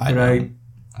do, I but don't.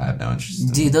 I have no interest. In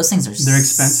Dude, those things are They're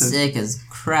expensive. sick as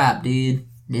crap, dude.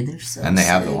 Dude, they're so and they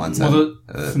have the sick. ones well,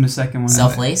 that from the second one.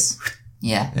 Self-lace?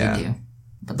 Yeah, Yeah. they do.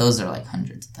 But those are like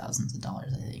hundreds of thousands of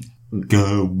dollars, I think.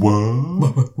 go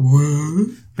what?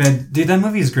 But dude, that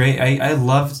movie is great. I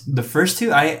loved the first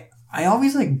two. I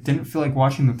always like didn't feel like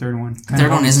watching the third one. The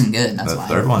third one isn't good, that's The why.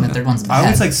 third one- The third one's bad. I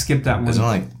always like skip that one. Isn't it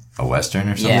like a western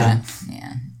or something?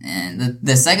 Yeah. And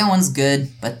the second one's good,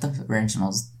 but the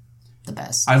original's the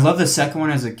best. I love the second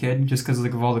one as a kid just because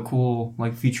like of all the cool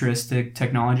like futuristic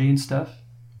technology and stuff.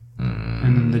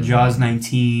 And then the Jaws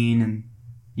 19 and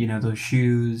you know those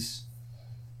shoes.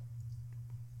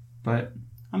 But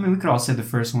I mean, we could all say the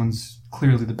first one's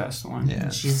clearly the best one. Yeah.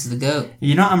 She's the goat.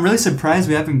 You know, I'm really surprised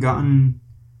we haven't gotten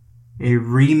a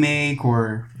remake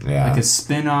or Yeah. like a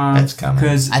spin-off. It's coming.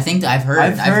 Because I think I've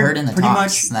heard in the pretty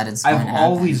talks much, that it's going I've to happen.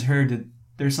 always heard that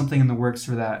there's something in the works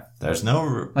for that. There's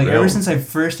no Like real, ever since I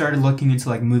first started looking into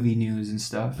like movie news and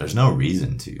stuff. there's no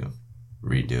reason to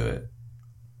redo it.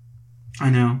 I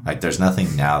know. Like there's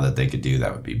nothing now that they could do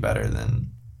that would be better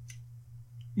than.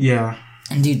 Yeah.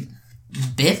 And dude,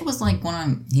 Biff was like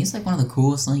he's like one of the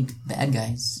coolest like bad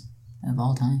guys of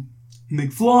all time.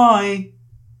 McFly.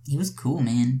 He was cool,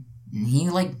 man. And he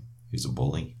like He's a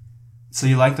bully. So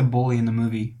you like the bully in the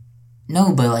movie?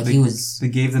 no, but like he was They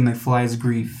gave the McFlys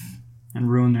grief and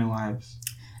ruined their lives.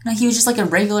 no, he was just like a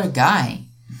regular guy.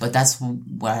 But that's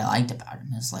what I liked about him.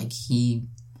 It's like he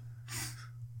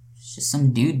was just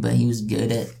some dude, but he was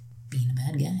good at being a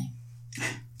bad guy.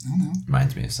 I don't know.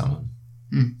 Reminds me of someone.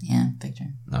 Yeah, Victor.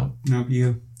 No, Nope,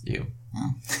 you. you.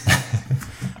 Oh.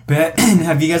 But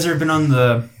have you guys ever been on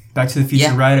the Back to the Future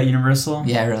Yeah. ride at Universal?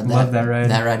 Yeah, I rode that. Love that ride.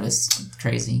 That ride was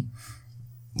crazy.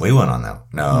 We went on that.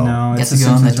 No. No, Got it's to the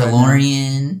go on the Simpsons ride now.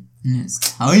 DeLorean. And it was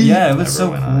tight. Yeah, it was Never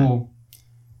so went on it. cool.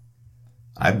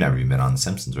 I've never even been on the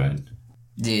Simpsons ride.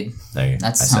 Dude, There,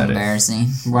 that's I so said it. embarrassing.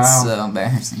 Wow. That's so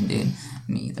embarrassing, dude.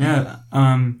 Me either.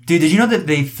 Yeah. Dude, did you know that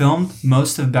they filmed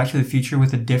most of Back to the Future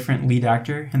with a different lead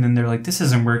actor, and then they're like, "This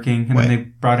isn't working," and Wait. then they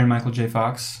brought in Michael J.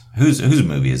 Fox. Whose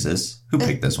movie is this? Who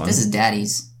picked this one? This is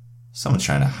Daddy's. Someone's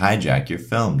trying to hijack your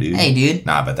film, dude. Hey, dude.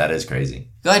 Nah, but that is crazy.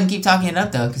 Go ahead and keep talking it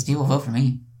up, though, because people vote for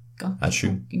me. Go. That's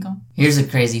true. Keep going. Here's a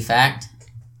crazy fact.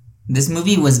 This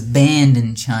movie was banned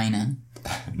in China.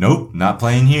 Nope, not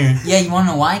playing here. Yeah, you want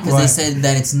to know why? Because they Why? said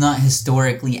that it's not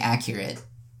historically accurate.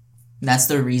 That's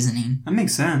their reasoning. That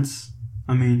makes sense.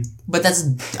 I mean, But that's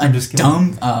I'm just kidding.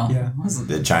 dumb. Oh. Yeah.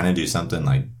 Did China do something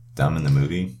like dumb in the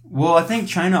movie? well, I think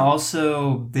China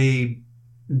also they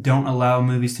don't allow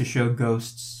movies to show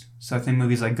ghosts. So I think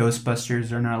movies like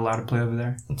Ghostbusters are not allowed to play over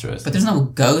there. Interesting. But there's no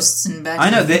ghosts in Back to I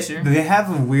know the they Future. they have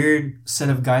a weird set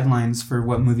of guidelines for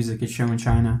what movies they could show in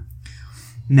China.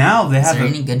 Now they Is have there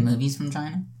any good movies from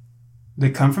China? they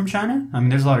come from China. I mean,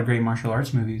 there's a lot of great martial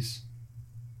arts movies.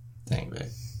 Dang, Vic.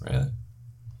 Really?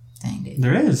 Dang, dude.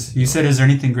 There is. You said, is there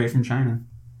anything great from China?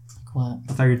 Like what?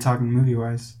 I thought you were talking movie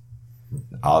wise.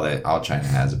 All China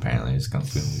has apparently is kung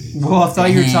fu movies. Well, I thought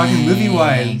you were talking movie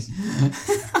wise.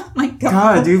 Oh my god.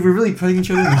 God, dude, we're really putting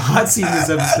each other in the hot seat in this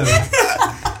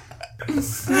episode.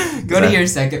 Go to your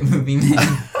second movie, man.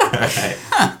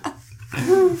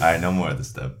 Alright, no more of this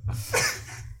stuff.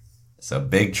 So,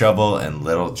 Big Trouble in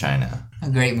Little China. A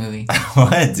great movie.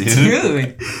 What, dude?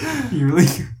 Dude. You really,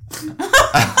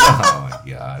 Oh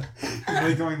my god.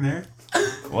 really going there?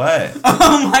 What?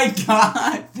 Oh my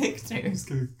god,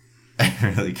 Victor.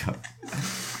 I really go.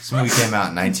 This movie came out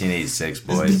in 1986, Just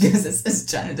boys. because it says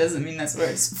China doesn't mean that's where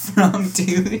it's from,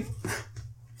 dude.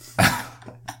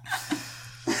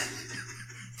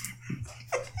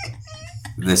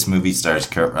 This movie stars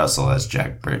Kurt Russell as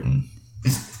Jack Burton,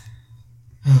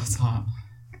 Oh, it's hot.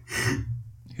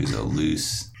 who's a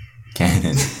loose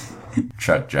cannon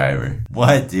truck driver.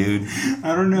 What, dude?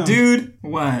 I don't know. Dude,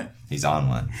 what? He's on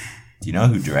one. Do you know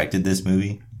who directed this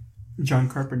movie? John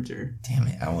Carpenter. Damn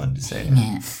it, I wanted to say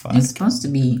Man, that. Fuck. it's supposed to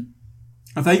be...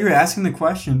 I thought you were asking the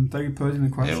question. I thought you were posing the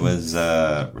question. It was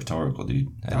rhetorical, dude.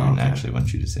 I didn't okay. actually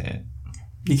want you to say it.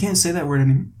 You can't say that word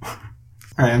anymore.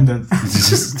 Alright, I'm done.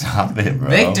 Just stop it, bro.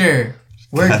 Victor,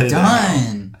 we're Cut it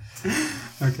done.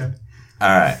 Okay.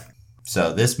 Alright,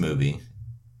 so this movie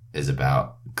is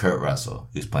about Kurt Russell,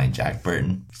 who's playing Jack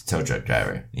Burton. He's a tow truck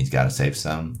driver. He's got to save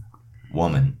some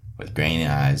woman with grainy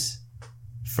eyes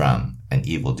from an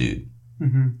evil dude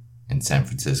Mm-hmm. in San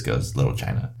Francisco's Little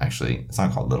China. Actually, it's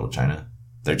not called Little China.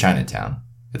 They're Chinatown.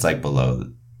 It's like below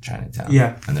Chinatown.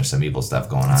 Yeah. And there's some evil stuff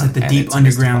going on. It's like the and deep it's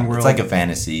underground mystical. world. It's like a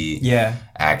fantasy Yeah.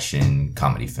 action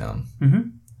comedy film. Mm-hmm.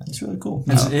 It's really cool.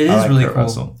 It is I like really Kurt cool.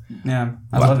 Russell. Yeah.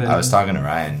 I Well, love it. I was talking to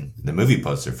Ryan. The movie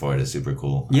poster for it is super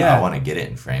cool. Yeah. I want to get it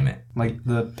and frame it. Like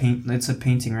the paint. It's a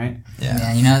painting, right?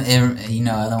 Yeah. Yeah, other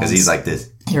Because ones. he's like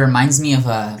this. It reminds me of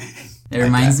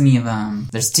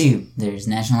there's two. There's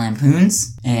National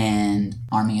Lampoons and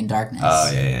Army of Darkness.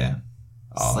 Oh, yeah.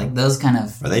 It's like those kind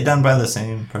of... Are they done by the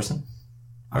same person?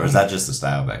 Or was that just the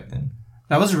style back then?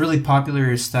 That was a really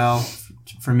popular style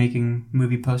for making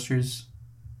movie posters.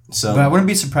 So But I wouldn't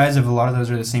be surprised if a lot of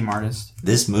those are the same artist.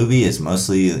 this movie is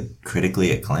mostly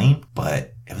critically acclaimed,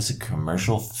 but it was a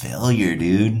commercial failure,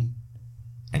 dude.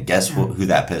 And guess who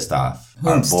that pissed off?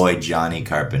 Our Whomst? boy Johnny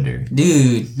Carpenter.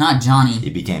 Dude, not Johnny. He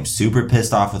became super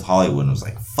pissed off with Hollywood and was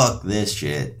like, fuck this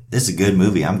shit. This is a good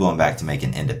movie. I'm going back to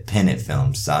making independent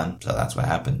films, son. So that's what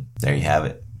happened. There you have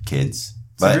it, kids.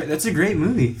 But That's a great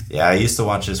movie. yeah, I used to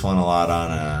watch this one a lot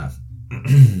on,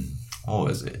 what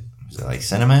was it? Was it like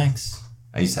Cinemax?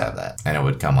 I used to have that. And it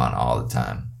would come on all the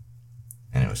time.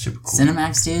 And it was super cool.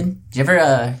 Cinemax, dude. Did you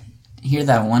ever hear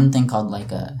that one thing called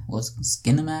what's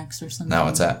Skinemax or something? No,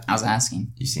 what's that? I was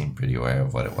asking. You seem pretty aware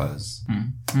of what it was.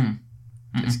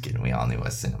 Just kidding. We all knew what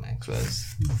Cinemax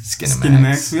was.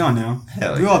 Skinemax. We all know.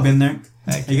 Hell We've yeah. all been there.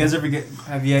 Heck You guys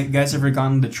have you guys ever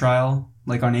gone to trial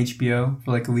like on HBO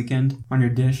for like a weekend on your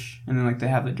dish, and then like they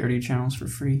have the dirty channels for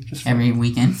free? Just for, Every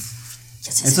weekend.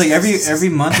 it's like every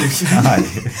month. God.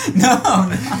 No.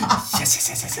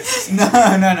 Yes. No.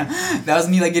 That was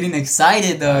me like getting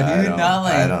excited though, dude. Not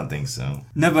like... I don't think so.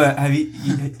 No, but have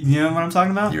you know what I'm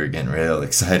talking about? You were getting real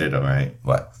excited, all right?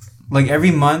 What? Like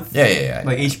every month, Yeah.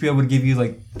 like HBO would give you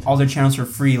like all their channels for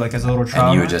free, like as a little trial.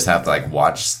 And you would run. just have to like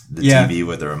watch the Yeah. TV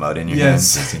with the remote in your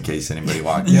Yes. hand just in case anybody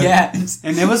walked in. Yes.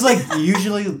 And it was like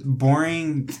usually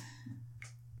boring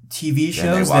TV Then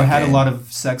they shows that walk had in. a lot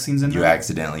of sex scenes in You them.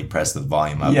 accidentally press the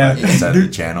volume up Yeah. instead of the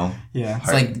channel. Yeah.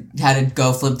 It's like had to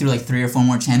go flip through like 3 or 4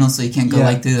 more channels so you can't go Yeah.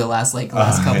 like through the last couple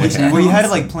yeah. channels. Well, you had to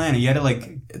like plan it. You had to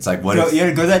like It's like what go, if you had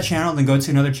to go to that channel, then go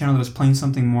to another channel that was playing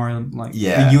something more like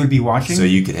Yeah. that you would be watching. so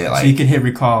you could hit So like you could hit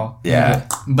recall. yeah.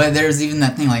 But there's even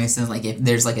that thing, like it says, like if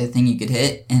there's like a thing you could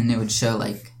hit and it would show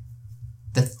like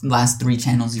the last 3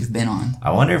 channels you've been on.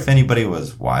 I wonder if anybody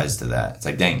was wise to that. It's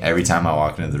like, dang, every time I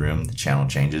walk into the room, the channel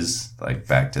changes, like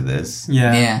back to this.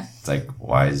 Yeah. Yeah. It's like,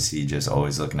 why is he just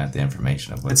always looking at the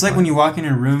information of what's It's like when you walk in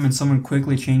a room and someone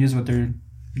quickly changes what they're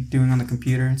doing on the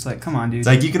computer. It's like, come on, dude. It's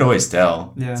like you could always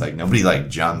tell. Yeah. It's like nobody like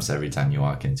jumps every time you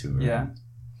walk into a room. yeah.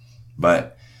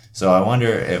 But so I wonder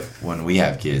if when we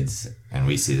have kids and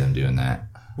we see them doing that,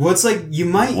 Well, it's like you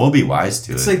might. we'll be wise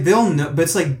to It's it. like they'll know, but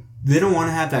it's like they don't want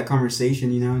to have that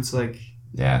conversation. You know, it's like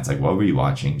Yeah, it's like, what were you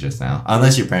watching just now?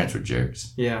 Unless your parents were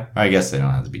jerks. yeah. Or I guess they don't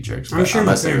have to be jerks. I'm But sure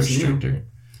my unless they were parents knew. stricter.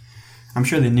 I'm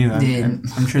sure they knew. Dude.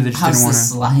 I'm sure they just How's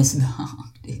didn't the want to. slice dog,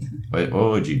 dude?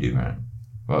 What would you do, man?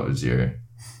 What was your...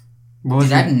 What was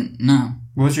Dude, I your, didn't. No,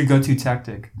 what was your go-to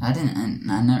tactic? I didn't.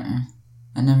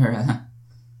 I never.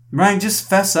 Ryan, just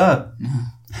fess up.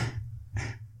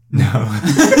 No.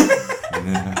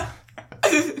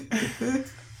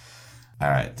 All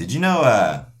right. Did you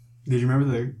know, Did you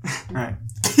remember the? All right.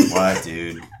 what,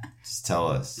 dude? Just tell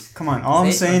us. Come on. All I'm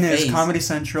Face saying to is face. Comedy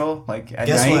Central, like at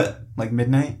Guess night, what? like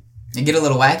midnight. They get a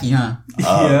little wacky, huh?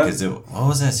 Oh, Yeah. because what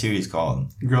was that series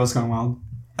called? Girls Gone Wild.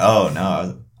 Oh,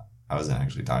 no. I wasn't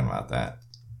actually talking about that.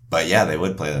 But yeah, they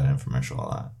would play that infomercial a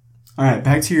lot. All right,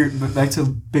 back to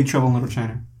Big Trouble in Little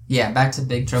China. Yeah, back to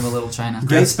Big Trouble Little China.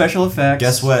 Great special effects.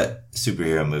 Guess what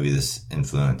superhero movie this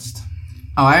influenced?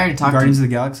 Oh, I already talked Guardians of the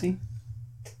Galaxy?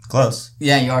 Close.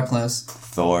 Yeah, you are close.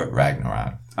 Thor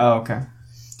Ragnarok. Oh, okay.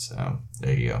 So,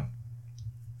 there you go.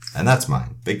 And that's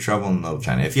mine. Big Trouble in Little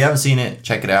China. If you haven't seen it,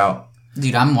 check it out.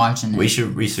 Dude, I'm watching it. We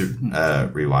should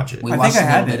rewatch it. We I watched think I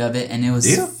a have little bit of it, and it was Do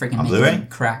you? freaking On making Blu-ray? me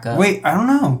crack up. Wait, I don't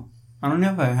know. I don't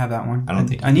know if I have that one. I don't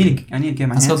think I need to get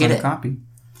my Let's go hands get on a it. copy.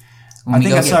 When I we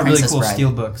think go I get saw a really Princess cool Bride.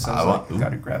 steelbook, so I want-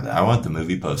 gotta grab that. I want the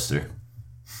movie poster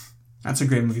That's a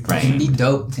great movie. Right. It'd be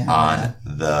dope to have on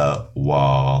that. the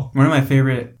wall. One of my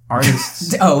favorite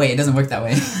artists. Oh, wait, it doesn't work that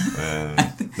way.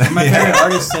 My favorite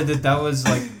artist said that was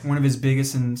like one of his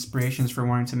biggest inspirations for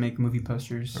wanting to make movie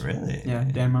posters. Really? Yeah,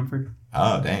 Dan Mumford.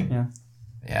 Oh, dang. Yeah.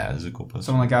 Yeah, it was a cool poster.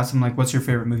 Someone like asked him like, "What's your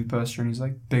favorite movie poster?" And he's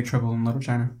like, "Big Trouble in Little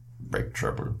China." Big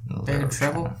Trouble. in Big Little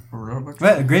Trouble? China.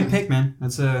 But a great pick, man.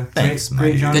 That's a Thanks,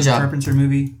 great mate. John Good job. Carpenter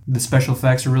movie. The special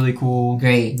effects are really cool.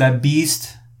 Great. That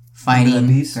beast. Fighting, Remember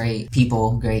that beast? great.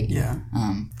 People, great. Yeah.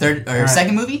 Third or All right.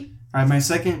 second movie? All right, my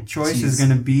second choice Jeez. is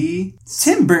gonna be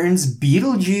Tim Burton's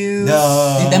Beetlejuice.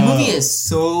 No. Dude, that movie is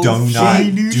so... Do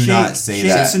Shake, not say shake,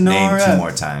 that name Sonora. 2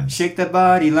 more times. Shake the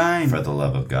body line. For the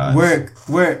love of God.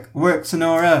 Work,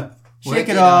 Sonora. Shake Work it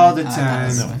it all on. the I thought it time.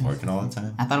 was- Isn't it working all the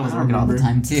time? I thought it was I don't working all the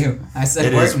remember. time, too. I said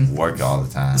It is working. work all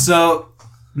the time. So,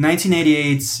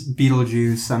 1988's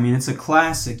Beetlejuice. I mean, it's a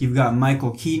classic. You've got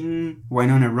Michael Keaton,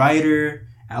 Winona Ryder,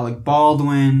 Alec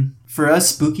Baldwin. For us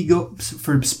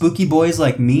spooky boys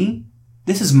like me,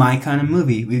 this is my kind of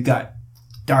movie. We've got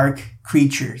dark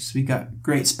creatures. We've got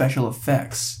great special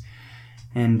effects.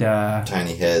 And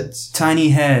Tiny heads. tiny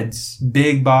heads,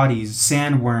 big bodies,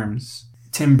 sandworms.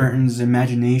 Tim Burton's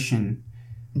imagination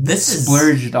This is...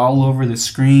 splurged all over the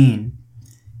screen.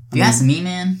 If you ask me,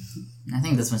 man, I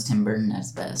think this was Tim Burton at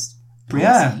his best.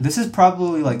 Yeah, Honestly. this is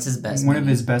probably like It's his best one of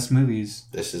movie. his best movies.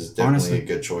 This is definitely Honestly. a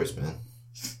good choice, man.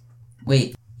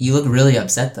 Wait, you look really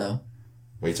upset, though.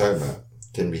 What are you talking about?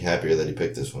 Couldn't be happier that he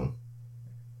picked this one. Are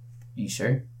you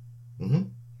sure? Mm-hmm.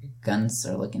 Your guns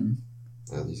are looking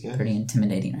Oh, these guys. pretty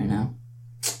intimidating right now.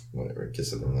 Whatever.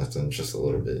 Kiss it on left end just a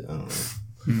little bit. I don't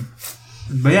know.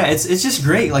 But yeah, it's just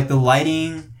great. Like the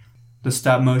lighting, the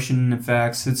stop motion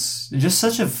effects. It's just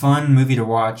such a fun movie to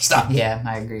watch. Stop. Yeah,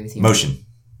 I agree with you. Motion.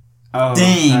 Oh,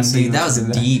 Dang, I see dude, that what was you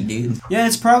did there. deep, dude. Yeah,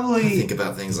 it's I probably think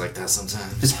about things like that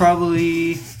sometimes. it's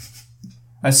probably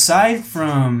aside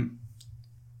from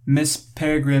Miss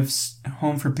Peregrine's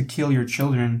Home for Peculiar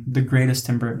Children, the greatest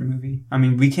Tim Burton movie. I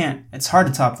mean, it's hard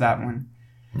to top that one.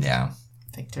 Yeah.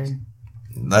 Victor?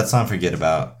 Let's not forget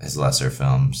about his lesser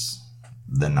films,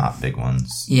 the not big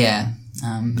ones. Yeah.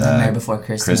 Nightmare Before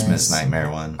Christmas Nightmare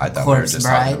one. I thought we Corpse were just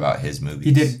Bride. talking about his movies.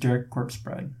 He did direct Corpse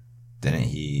Bride. Didn't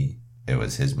he? It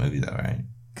was his movie though, right?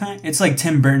 It's like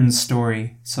Tim Burton's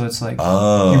story, so it's like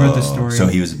Oh. he wrote the story. So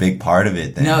he was a big part of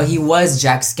it then. No, he was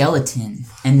Jack Skeleton,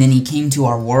 and then he came to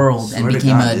our world and Swear to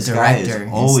became God, a this guy is director.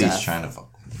 and always stuff. trying to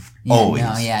fuck with me. Yeah, Always.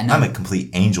 no, yeah, no. I'm a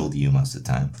complete angel to you most of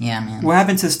the time. Yeah, man. What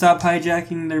happened to stop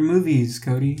hijacking their movies,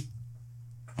 Cody?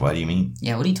 What do you mean?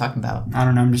 Yeah, what are you talking about? I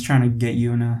don't know. I'm just trying to get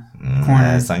you in a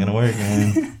corner. It's not gonna work,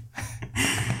 man.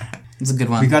 It's a good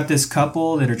one. We got this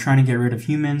couple that are trying to get rid of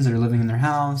humans that are living in their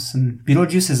house, and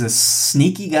Beetlejuice is a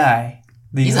sneaky guy.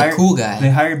 He's a cool guy. They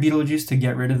hired Beetlejuice to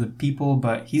get rid of the people,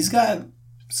 but he's got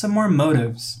some more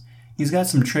motives. He's got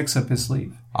some tricks up his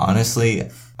sleeve. Honestly,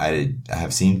 I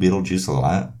have seen Beetlejuice a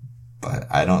lot, but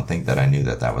I don't think that I knew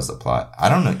that was the plot. I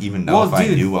don't even know if I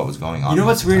dude, knew what was going on. You know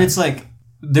what's at the weird? time. It's like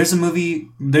there's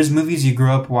movies you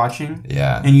grow up watching,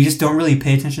 Yeah. and you just don't really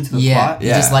pay attention to the yeah, plot. you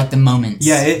just like the moments.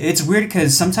 Yeah, it's weird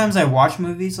because sometimes I watch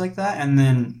movies like that, and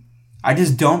then I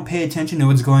just don't pay attention to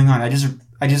what's going on. I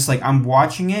just like I'm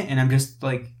watching it, and I'm just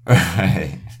like.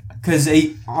 Right. Because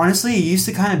honestly, it used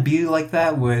to kind of be like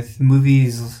that with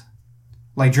movies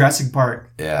like Jurassic Park.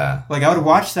 Yeah. Like, I would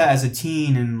watch that as a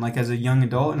teen and, like, as a young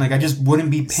adult, and, like, I just wouldn't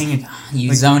be paying it. You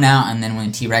like, zone out, and then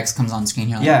when T-Rex comes on screen,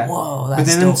 you're like, Yeah. whoa, that's But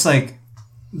then dope. it's like,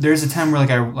 there's a time where, like,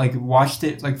 I watched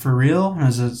it, like, for real, and I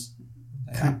was just...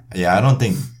 Yeah, I don't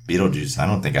think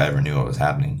I ever knew what was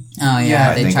happening. Oh, yeah, Yeah,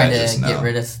 I they think tried I to just get know.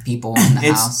 rid of people in the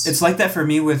house. It's like that for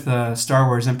me with Star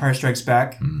Wars Empire Strikes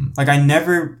Back. Mm. Like,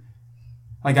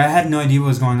 I had no idea what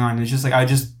was going on. It's just like, I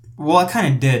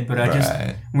kind of did, but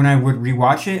Right. when I would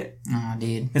rewatch it, Oh,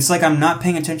 dude. it's like I'm not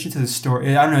paying attention to the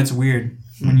story. I don't know, it's weird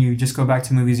when you just go back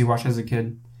to movies you watched as a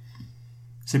kid.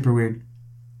 Super weird.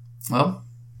 Well,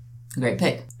 great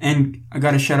pick. And I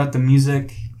gotta shout out the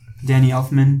music, Danny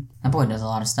Elfman. That boy does a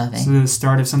lot of stuff, eh? It's the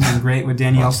start of something great with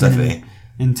Danny Well, Elfman stuff, eh?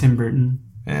 and Tim Burton.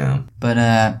 Yeah.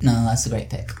 But, no, that's a great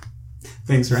pick.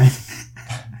 Thanks, Ryan.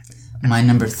 My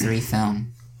number 3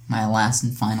 film. My last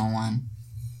and final one.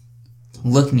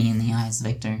 Look me in the eyes,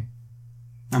 Victor.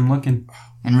 I'm looking.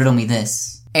 And riddle me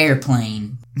this.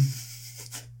 Airplane.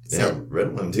 Yeah,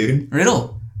 riddle him, dude.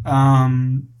 Riddle.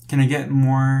 Can I get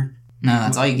more? No,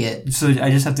 that's all you get. So I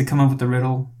just have to come up with the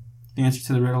riddle, the answer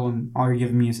to the riddle, and all you're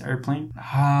giving me is airplane?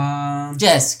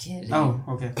 Just kidding. Oh,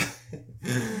 okay.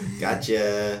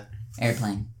 Gotcha.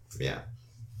 Airplane. Yeah.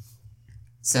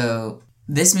 So,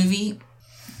 this movie,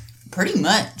 pretty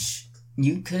much,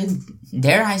 you could,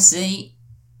 dare I say,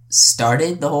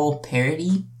 started the whole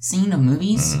parody scene of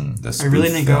movies. I really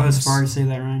didn't go as far to say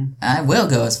that, Ryan. I will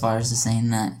go as far as to saying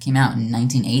that. It came out in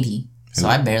 1980, so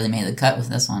I barely made the cut with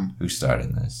this one. Who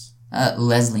started this?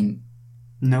 Leslie.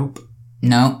 Nope.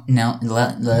 No.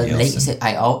 Nielsen.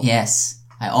 Yes.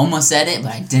 I almost said it,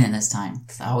 but I didn't this time.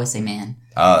 Because I always say man.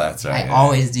 Oh, that's right. I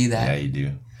always do that. Yeah, you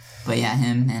do. But yeah,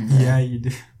 him and... Yeah, you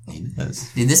do. He does.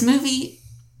 Dude, this movie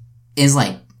is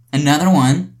like another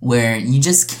one where you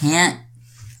can't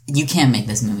make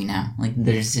this movie now. Like,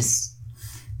 there's just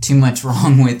too much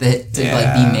wrong with it to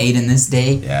like be made in this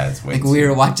day. Yeah, it's way like we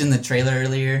were watching the trailer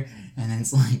earlier, and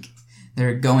it's like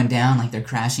they're going down, like they're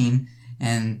crashing,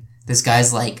 and this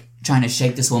guy's like trying to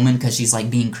shake this woman because she's like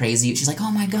being crazy. She's like,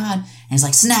 "Oh my god!" And he's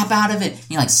like, "Snap out of it!" And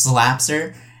he like slaps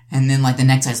her. And then, like, the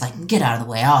next guy's like, "Get out of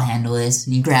the way, I'll handle this."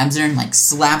 And he grabs her and, like,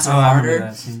 slaps her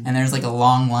harder. And there's, like, a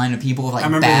long line of people with, like,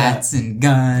 bats and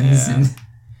guns. Yeah.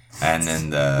 And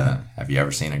then have you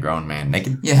ever seen a grown man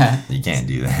naked? Yeah. You can't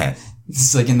do that.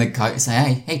 It's like in the cockpit. It's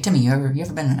like, hey, Timmy, you ever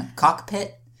been in a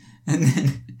cockpit? And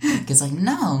then it's like,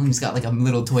 no. And he's got, like, a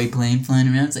little toy plane flying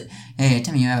around. It's like, hey,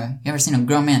 Timmy, you ever seen a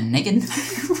grown man naked?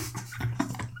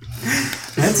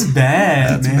 That's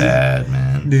bad, That's bad,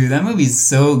 man. Dude, that movie's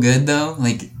so good, though.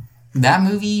 Like... That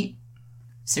movie,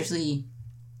 seriously,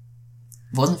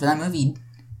 if it wasn't for that movie,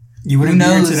 you wouldn't be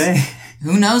here today.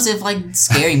 Who knows if, like,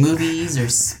 scary movies or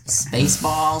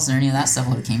Spaceballs or any of that stuff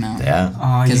would have came out.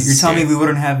 Yeah. You're telling me we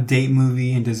wouldn't have date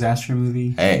movie and disaster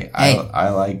movie? Hey. I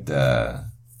liked... I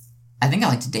think I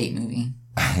liked a date movie.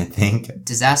 I think...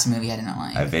 Disaster movie I didn't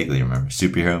like. I vaguely remember.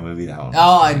 Superhero movie, that one.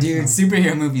 Oh, dude,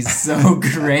 superhero movie's so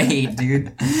great,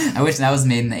 dude. I wish that was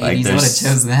made in the 80s. I would have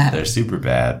chose that. They're super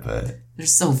bad, but... They're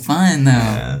so fun, though.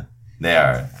 Yeah, they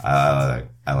are. I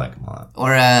like them a lot.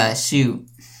 Or, shoot.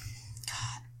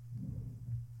 God.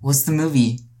 What's the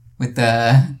movie with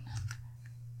the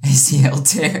ACL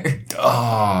tear?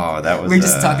 Oh, that was... We were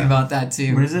just talking about that,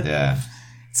 too. What is it? Yeah.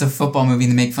 It's a football movie,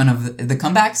 and they make fun of the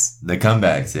comebacks? The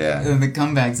comebacks, yeah. The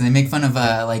comebacks, and they make fun of,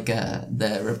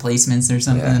 the replacements or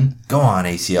something. Yeah. Go on,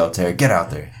 ACL tear. Get out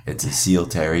there. It's a seal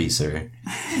tear, sir.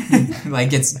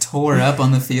 Like, gets tore up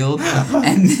on the field,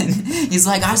 and then he's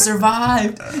like, I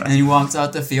survived! And he walks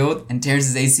out the field and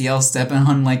tears his ACL stepping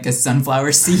on, like, a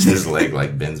sunflower seed. His leg,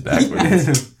 like, bends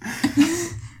backwards.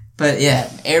 But, yeah,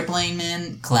 Airplane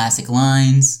Man, classic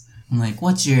lines. I'm like,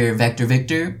 what's your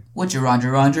Victor? What's your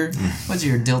Roger? What's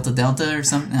your Delta or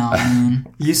something? Oh,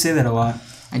 man. You say that a lot.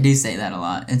 I do say that a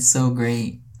lot. It's so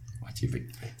great. What's your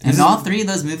Victor? And all three of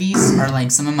those movies are like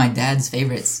some of my dad's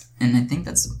favorites. And I think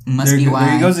must be why.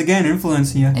 There he goes again,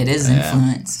 influencing you. It is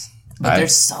influence. But they're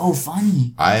so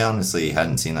funny. I honestly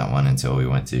hadn't seen that one until we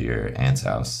went to your aunt's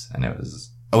house. And it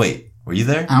was... Oh, wait. Were you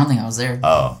there? I don't think I was there.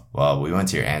 Oh, well, we went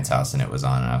to your aunt's house and it was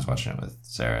on and I was watching it with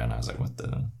Sarah and I was like,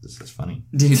 this is funny.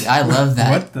 Dude, I love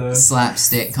that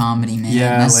slapstick comedy, man.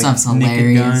 Yeah, that stuff's hilarious.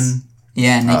 Naked Gun.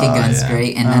 Yeah, Naked Gun's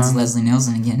great. And that's Leslie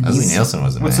Nielsen again. Leslie Nielsen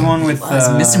was What's the one with...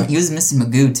 He was Mr.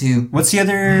 Magoo, too. What's the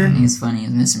other... He was funny. He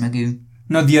was Mr. Magoo.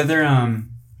 No, the other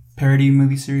parody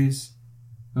movie series.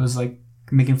 It was like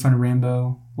making fun of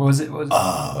Rambo. What was it?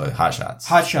 Hot Shots.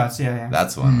 Hot Shots, yeah.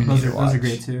 That's the one we need to watch. Those are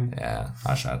great, too. Yeah,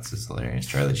 Hot Shots is hilarious.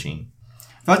 Charlie Sheen.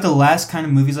 I feel like the last kind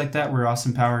of movies like that were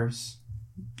Austin Powers.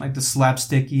 Like the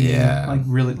slapsticky, like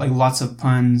really, like lots of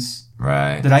puns.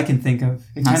 Right. That I can think of.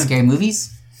 Not scary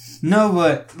movies? No,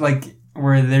 but like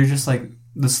where they're just like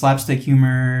the slapstick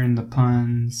humor and the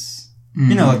puns. Mm.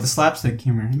 You know, like the slapstick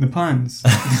humor, the puns.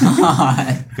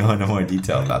 God. Go into more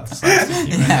detail about the slapstick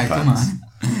humor. Yeah, come on.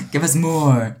 Give us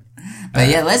more. But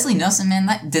yeah, Leslie Nielsen,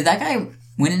 man, did that guy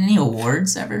win any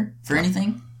awards ever for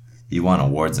anything? He won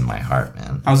awards in my heart,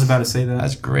 man. I was about to say that.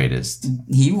 That's greatest.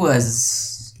 He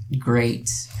was great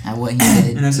at what he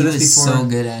did. And I've said he this was before so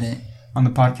good at it. On the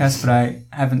podcast, but I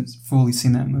haven't fully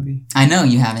seen that movie. I know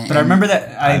you haven't. But I remember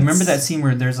that scene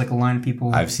where there's like a line of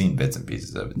people. I've seen bits and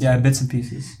pieces of it. Yeah, bits and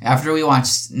pieces. After we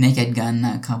watched Naked Gun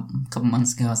a couple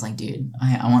months ago, I was like, dude,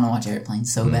 I want to watch Airplane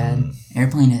so bad.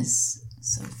 Airplane is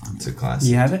so funny. It's a classic.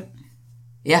 You have it?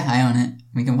 Yeah, I own it.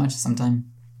 We can watch it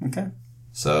sometime. Okay.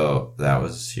 So that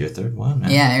was your third one,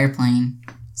 man. Yeah, Airplane.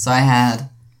 So I had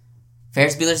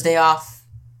Ferris Bueller's Day Off,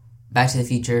 Back to the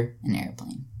Future, and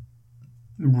Airplane.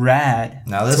 Rad.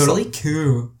 Now this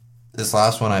cool. this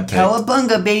last one I picked.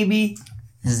 Cowabunga, baby.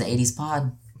 This is the 80s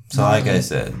pod. So like I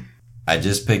said, I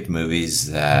just picked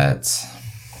movies that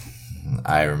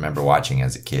I remember watching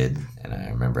as a kid, and I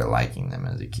remember liking them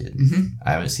as a kid. Mm-hmm.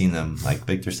 I haven't seen them, like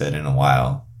Victor said, in a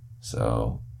while,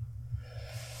 so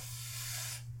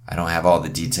I don't have all the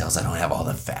details. I don't have all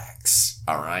the facts.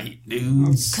 All right,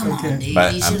 dudes. Come on, dude.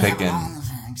 But You I'm should have picking- all the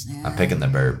facts, dude. I'm picking The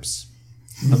Burbs,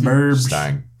 The Burbs.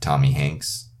 starring Tommy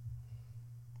Hanks.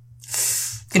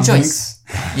 Good Tom choice.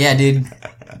 Yeah, dude.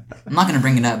 I'm not going to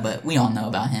bring it up, but we all know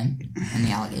about him and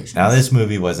the allegations. Now, this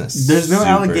movie wasn't There's no super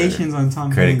allegations on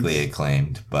Tom critically Hanks.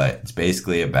 acclaimed, but it's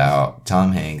basically about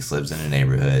Tom Hanks lives in a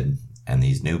neighborhood, and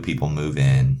these new people move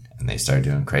in, and they start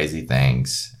doing crazy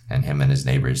things, and him and his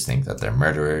neighbors think that they're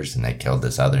murderers, and they killed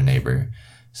this other neighbor.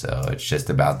 So it's just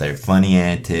about their funny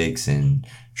antics and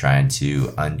trying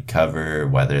to uncover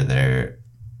whether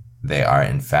they are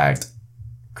in fact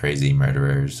crazy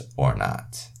murderers or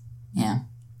not. Yeah.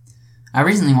 I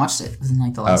recently watched it within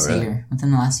like the last really? year.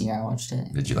 Within the last year I watched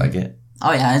it. Did you like it?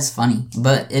 Oh yeah, it's funny.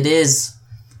 But it is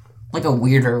like a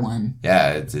weirder one.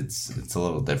 Yeah, it's a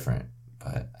little different,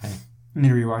 but hey, I need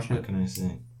to rewatch what it. can I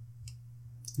say?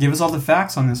 Give us all the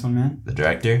facts on this one, man. The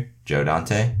director, Joe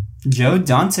Dante. Joe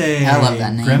Dante. I love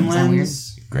that name. Gremlins.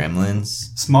 Is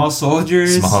Gremlins. Small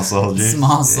Soldiers. Small Soldiers.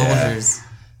 Small Yeah. Soldiers.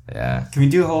 Yeah. Can we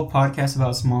do a whole podcast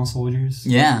about Small Soldiers?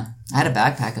 Yeah. I had a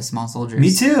backpack of Small Soldiers.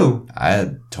 Me too. I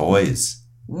had toys.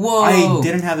 Whoa. I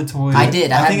didn't have the toys. I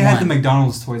did. I think had I had the one.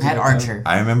 McDonald's toys. I had though. Archer.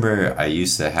 I remember I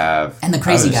used to have... And the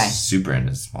crazy I was guy. super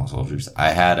into Small Soldiers.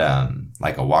 I had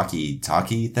like a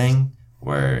walkie-talkie thing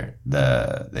where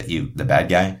the bad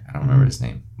guy, I don't remember his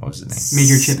name. What was his name?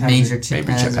 Major Chip Hazard. Major Chip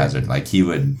Maybe Chip Hazard. Hazard. Like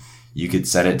you could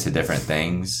set it to different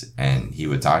things and he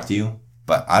would talk to you.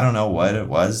 But I don't know what it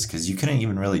was because you couldn't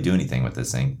even really do anything with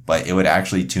this thing. But it would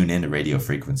actually tune into radio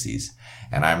frequencies.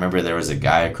 And I remember there was a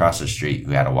guy across the street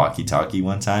who had a walkie-talkie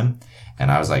one time.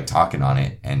 And I was like talking on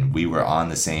it and we were on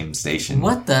the same station.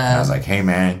 What the? And I was like, hey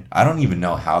man, I don't even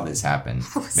know how this happened.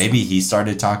 Maybe he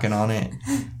started talking on it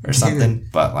or something.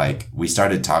 But like we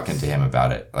started talking to him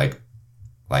about it, like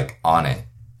on it.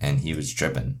 And he was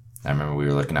tripping. I remember we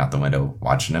were looking out the window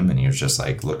watching him and he was just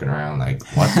like looking around like,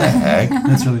 what the heck?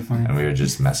 That's really funny. And we were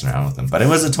just messing around with him. But it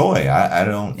was a toy. I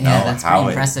don't know Yeah, that's how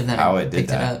pretty impressive that how it it did picked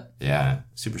it that. up. Yeah,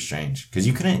 super strange. Because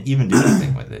you couldn't even do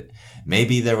anything with it.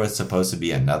 Maybe there was supposed to be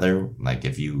another, like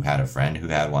if you had a friend who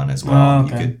had one as well, Oh,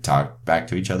 okay. you could talk back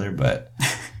to each other. But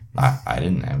I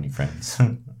didn't have any friends.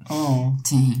 Oh.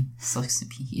 Dang. Sucks to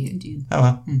be you, dude. Oh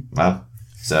well. Well,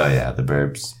 so yeah, The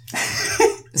Burbs.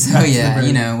 So Back to yeah, the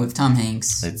you know, with Tom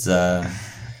Hanks. It's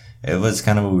it was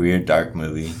kind of a weird, dark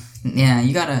movie. Yeah,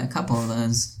 you got a couple of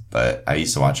those. But I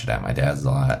used to watch it at my dad's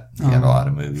a lot. He had a lot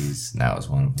of movies, and that was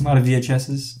one of A them. lot of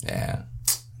VHSs. Yeah.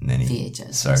 And then he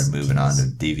VHS. started moving on to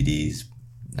DVDs.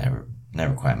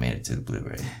 Never quite made it to the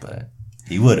Blu-ray, but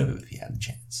he would have if he had a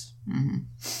chance. Mm-hmm.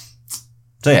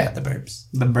 So yeah, The Burbs.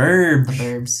 The Burbs. The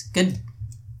Burbs. Good.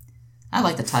 I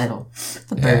like the title.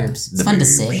 The Yeah, Burbs. It's The fun to Burbs.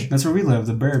 say. That's where we live.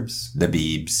 The Burbs. The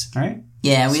Beebs. Right?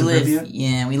 Yeah, we Suburbia?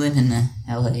 live in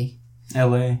LA.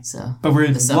 LA. So But we're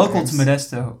The local suburbs. to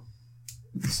Modesto.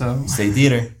 So, State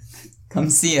Theater. come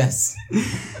see us.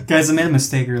 guys, I made a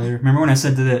mistake earlier. Remember when I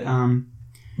said that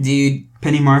Dude,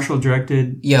 Penny Marshall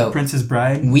directed yo, Princess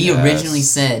Bride? we Yes. originally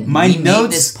said My we made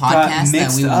notes this got podcast that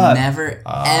mixed we will up. never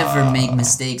ever make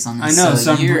mistakes on this. I know,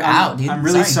 so so you're out, dude. I'm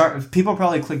really sorry. People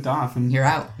probably clicked off, and You're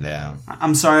out. Yeah.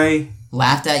 I'm sorry.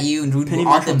 Laughed at you and Penny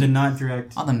all Marshall the, did not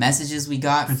direct. all the messages we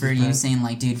got Princess for you Bride. saying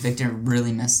like, dude, Victor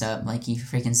really messed up. Like he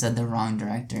freaking said the wrong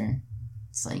director.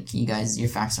 It's like, you guys, your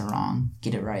facts are wrong.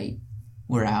 Get it right.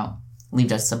 We're out.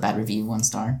 Leave us a bad review, 1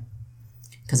 star.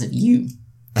 Because of you.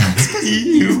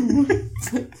 You.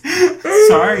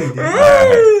 Sorry,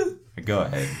 dude. Go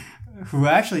ahead. Who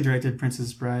actually directed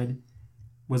Princess Bride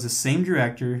was the same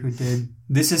director who did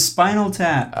This Is Spinal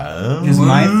Tap. Oh. Is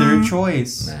my third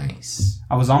choice. Nice.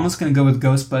 I was almost going to go with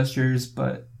Ghostbusters,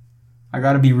 but I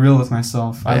got to be real with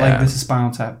myself. I like Yeah. This Is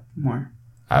Spinal Tap more.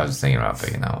 I was thinking about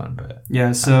picking that one, but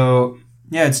Yeah, so,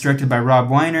 yeah, it's directed by Rob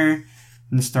Weiner,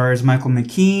 and it stars Michael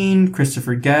McKean,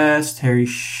 Christopher Guest, Harry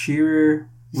Shearer,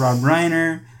 Rob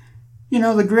Reiner. You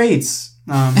know, the greats.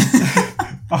 All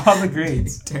the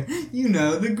greats. You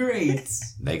know the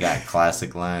greats. they got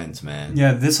classic lines, man.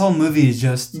 Yeah, this whole movie is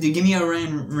just, Dude, give me a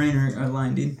Rainer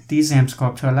line, dude. these amps go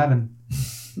up to 11.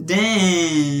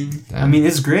 Dang. I mean,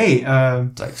 it's great.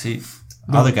 It's like, see,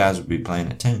 other guys would be playing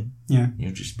at 10. Yeah.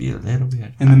 You'll just be a little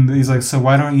bit. And then he's like, so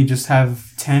why don't you just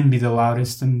have 10 be the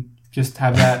loudest and just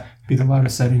have that be the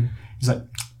loudest setting? He's like,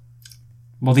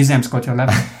 well, these amps go to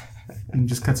 11. And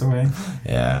just cuts away.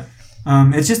 Yeah.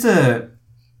 It's just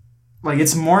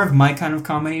it's more of my kind of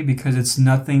comedy because it's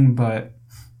nothing but,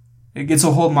 it's a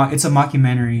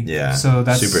mockumentary. Yeah. So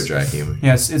that's super dry humor.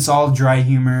 Yes, it's all dry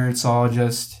humor. It's all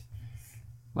just,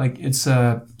 okay,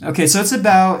 so it's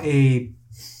about a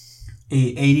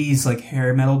 80s like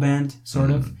hair metal band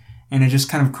sort of, and it just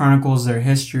kind of chronicles their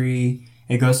history.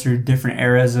 It goes through different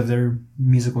eras of their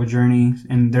musical journey,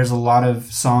 and there's a lot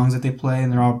of songs that they play,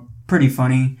 and they're all pretty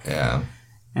funny. Yeah.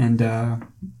 And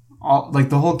all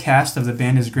the whole cast of the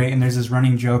band is great, and there's this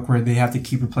running joke where they have to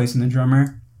keep replacing the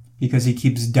drummer because he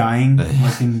keeps dying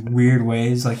like in weird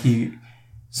ways, like he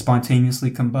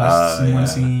spontaneously combusts in one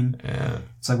scene. Yeah.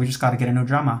 It's like, we just got to get a new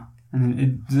drama.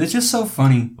 And it's just so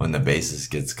funny. When the bassist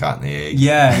gets caught in the egg.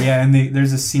 Yeah, and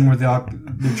there's a scene where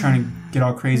they're trying to get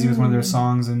all crazy with one of their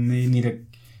songs, and they need to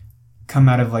come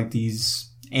out of like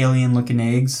these alien-looking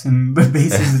eggs, and the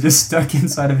bassist is just stuck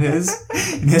inside of his,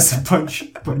 and he has to punch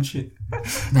it. Now,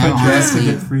 Punch to honestly,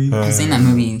 get free. I've seen that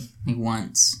movie like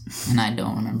once, and I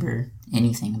don't remember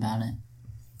anything about it.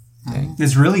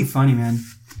 It's really funny, man.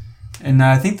 And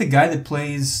I think the guy that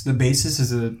plays the bassist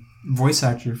is a voice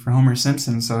actor for Homer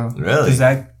Simpson. So Really? Does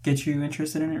that get you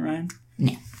interested in it, Ryan?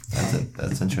 Yeah.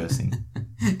 That's interesting.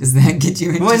 Does that get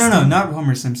you interested? Wait, no, not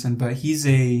Homer Simpson, but he's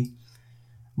a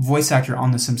voice actor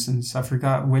on The Simpsons. I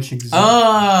forgot which exactly.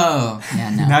 Oh! Yeah,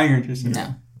 no. Now you're interested.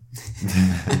 No.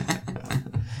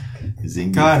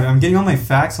 God, I'm getting all my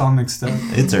facts all mixed up.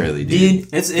 It's early, dude.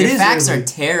 Dude, Your facts are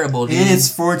terrible, dude. And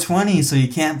it's 420, so you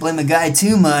can't blame a guy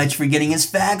too much for getting his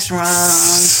facts wrong.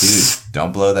 Dude,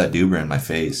 don't blow that doober in my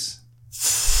face.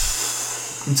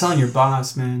 I'm telling your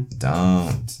boss, man.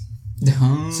 Don't.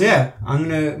 So yeah,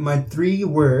 my 3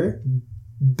 were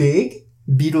Big,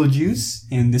 Beetlejuice,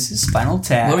 and this is Spinal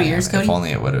Tap. What were yours, Cody? If only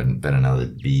it would have been another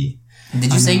B.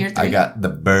 Did you say your 3? I got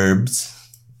The Burbs.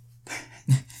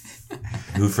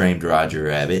 Who Framed Roger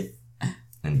Rabbit?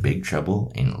 And Big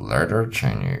Trouble in Little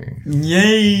China.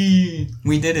 Yay!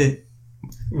 We did it.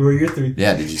 What were your 3?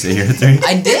 Yeah, did you say your 3?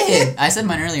 I did. I said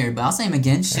mine earlier, but I'll say them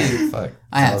again. Shoot. Fuck.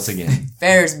 I Tell have us again.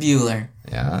 Ferris Bueller.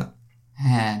 Yeah. I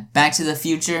had Back to the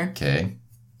Future Okay.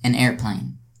 and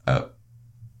Airplane. Oh.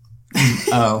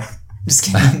 Oh. Just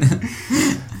kidding.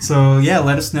 So yeah,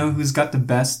 let us know who's got the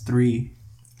best 3.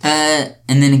 And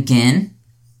then again,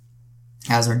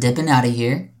 as we're dipping out of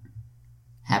here,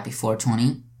 happy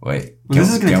 420. Wait. Well,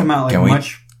 this is going to come out like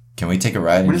much... Can we take a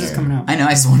ride When in is this your... coming out? I know,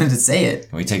 I just wanted to say it.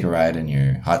 Can we take a ride in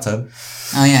your hot tub?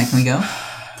 Oh yeah, can we go?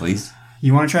 Please?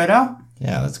 You want to try it out?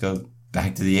 Yeah, let's go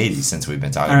back to the 80s since we've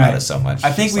been talking All right. about it so much.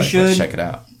 I think Just we let's should- check it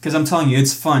out. Because I'm telling you,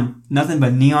 it's fun. Nothing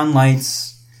but neon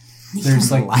lights.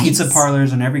 There's like Lights. pizza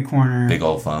parlors on every corner. Big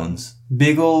old phones.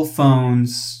 Big old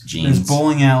phones. Jeans. There's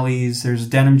bowling alleys. There's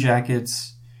denim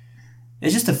jackets.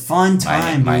 It's just a fun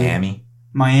time, dude.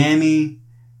 Miami.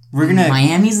 We're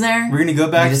Miami's there? gonna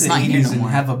go back Dude, to it's the not here 80s no and more.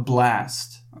 have a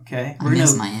blast. Okay? I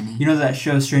miss Miami. You know that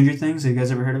show Stranger Things? Have you guys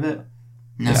ever heard of it?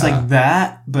 No. It's like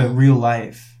that, but real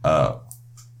life. Oh.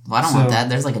 Well, I don't want that.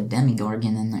 There's like a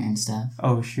Demogorgon in there and stuff.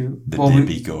 Oh, shoot. The Well,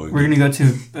 Demogorgon. we're gonna go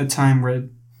to a time where...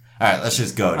 Alright, let's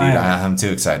just go, dude. All right. I'm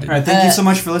too excited. Alright, thank you so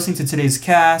much for listening to today's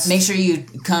cast. Make sure you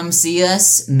come see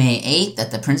us May 8th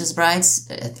at the Princess Bride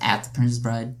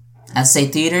at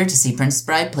State Theater to see Princess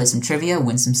Bride, play some trivia,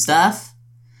 win some stuff.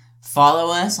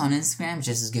 Follow us on Instagram,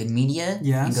 Just As Good Media.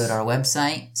 Yes. And go to our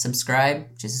website,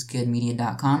 subscribe,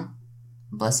 justasgoodmedia.com.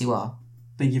 Bless you all.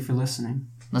 Thank you for listening.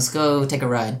 Let's go take a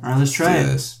ride. Alright, let's try Do it.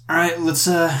 this. Alright,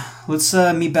 let's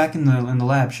meet back in the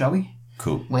lab, shall we?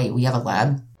 Cool. Wait, we have a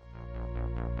lab?